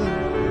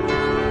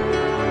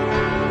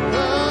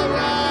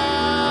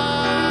 Arise,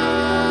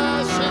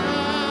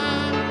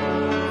 shine,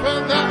 for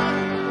thy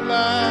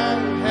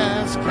light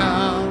has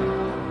come.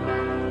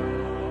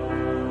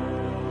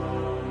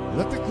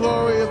 Let the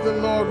glory of the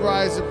Lord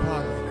rise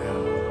upon you now.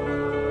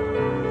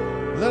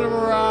 Let him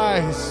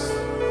arise.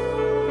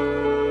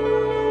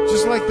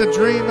 Just like the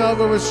dream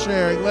Elva was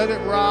sharing, let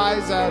it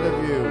rise out of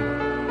you.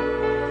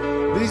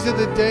 These are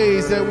the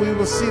days that we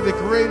will see the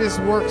greatest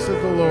works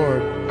of the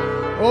Lord.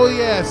 Oh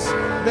yes,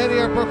 many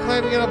are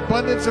proclaiming an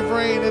abundance of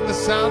rain and the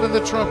sound of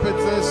the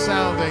trumpets that is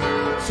sounding.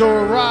 So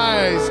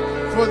arise,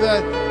 for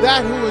that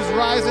who is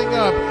rising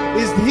up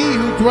is he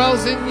who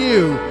dwells in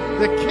you,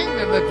 the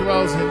kingdom that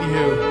dwells in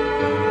you.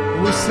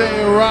 We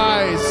say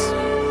arise,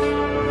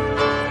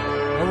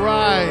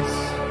 arise.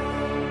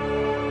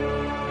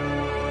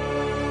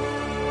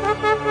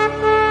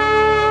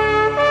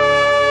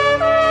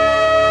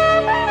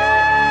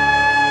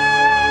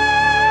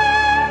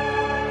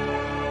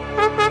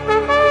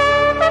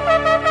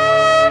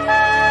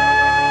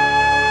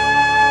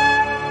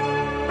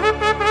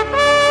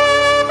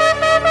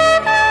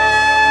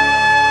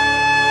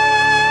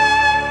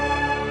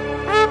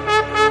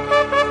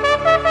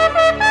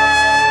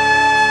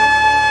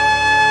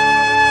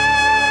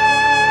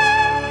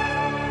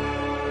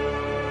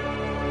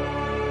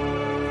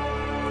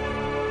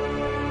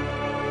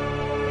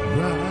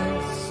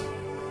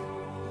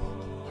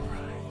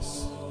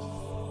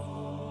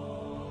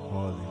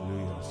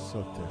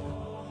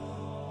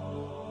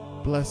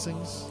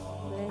 Blessings.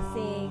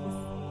 Blessings.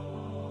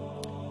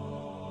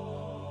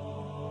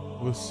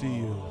 We'll see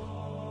you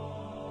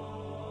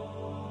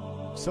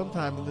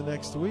sometime in the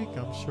next week,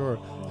 I'm sure.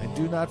 And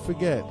do not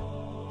forget,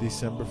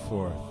 December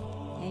 4th.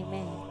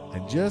 Amen.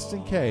 And just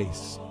in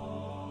case,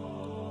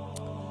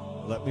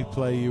 let me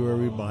play you a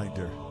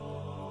reminder.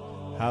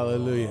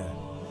 Hallelujah.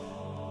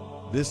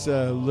 This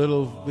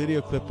little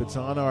video clip, it's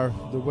on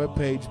the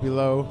webpage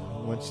below.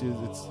 Once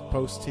it's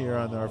posted here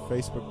on our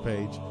Facebook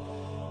page.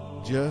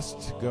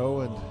 Just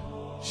go and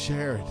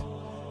share it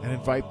and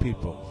invite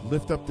people.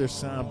 Lift up their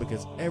sound,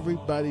 because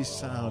everybody's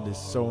sound is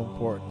so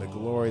important. The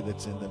glory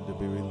that's in them to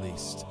be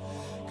released.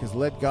 Because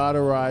let God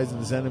arise and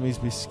his enemies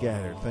be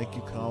scattered. Thank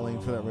you, Colleen,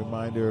 for that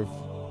reminder of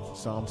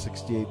Psalm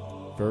 68,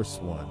 verse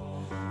 1.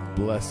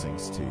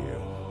 Blessings to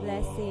you.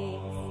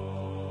 Blessings.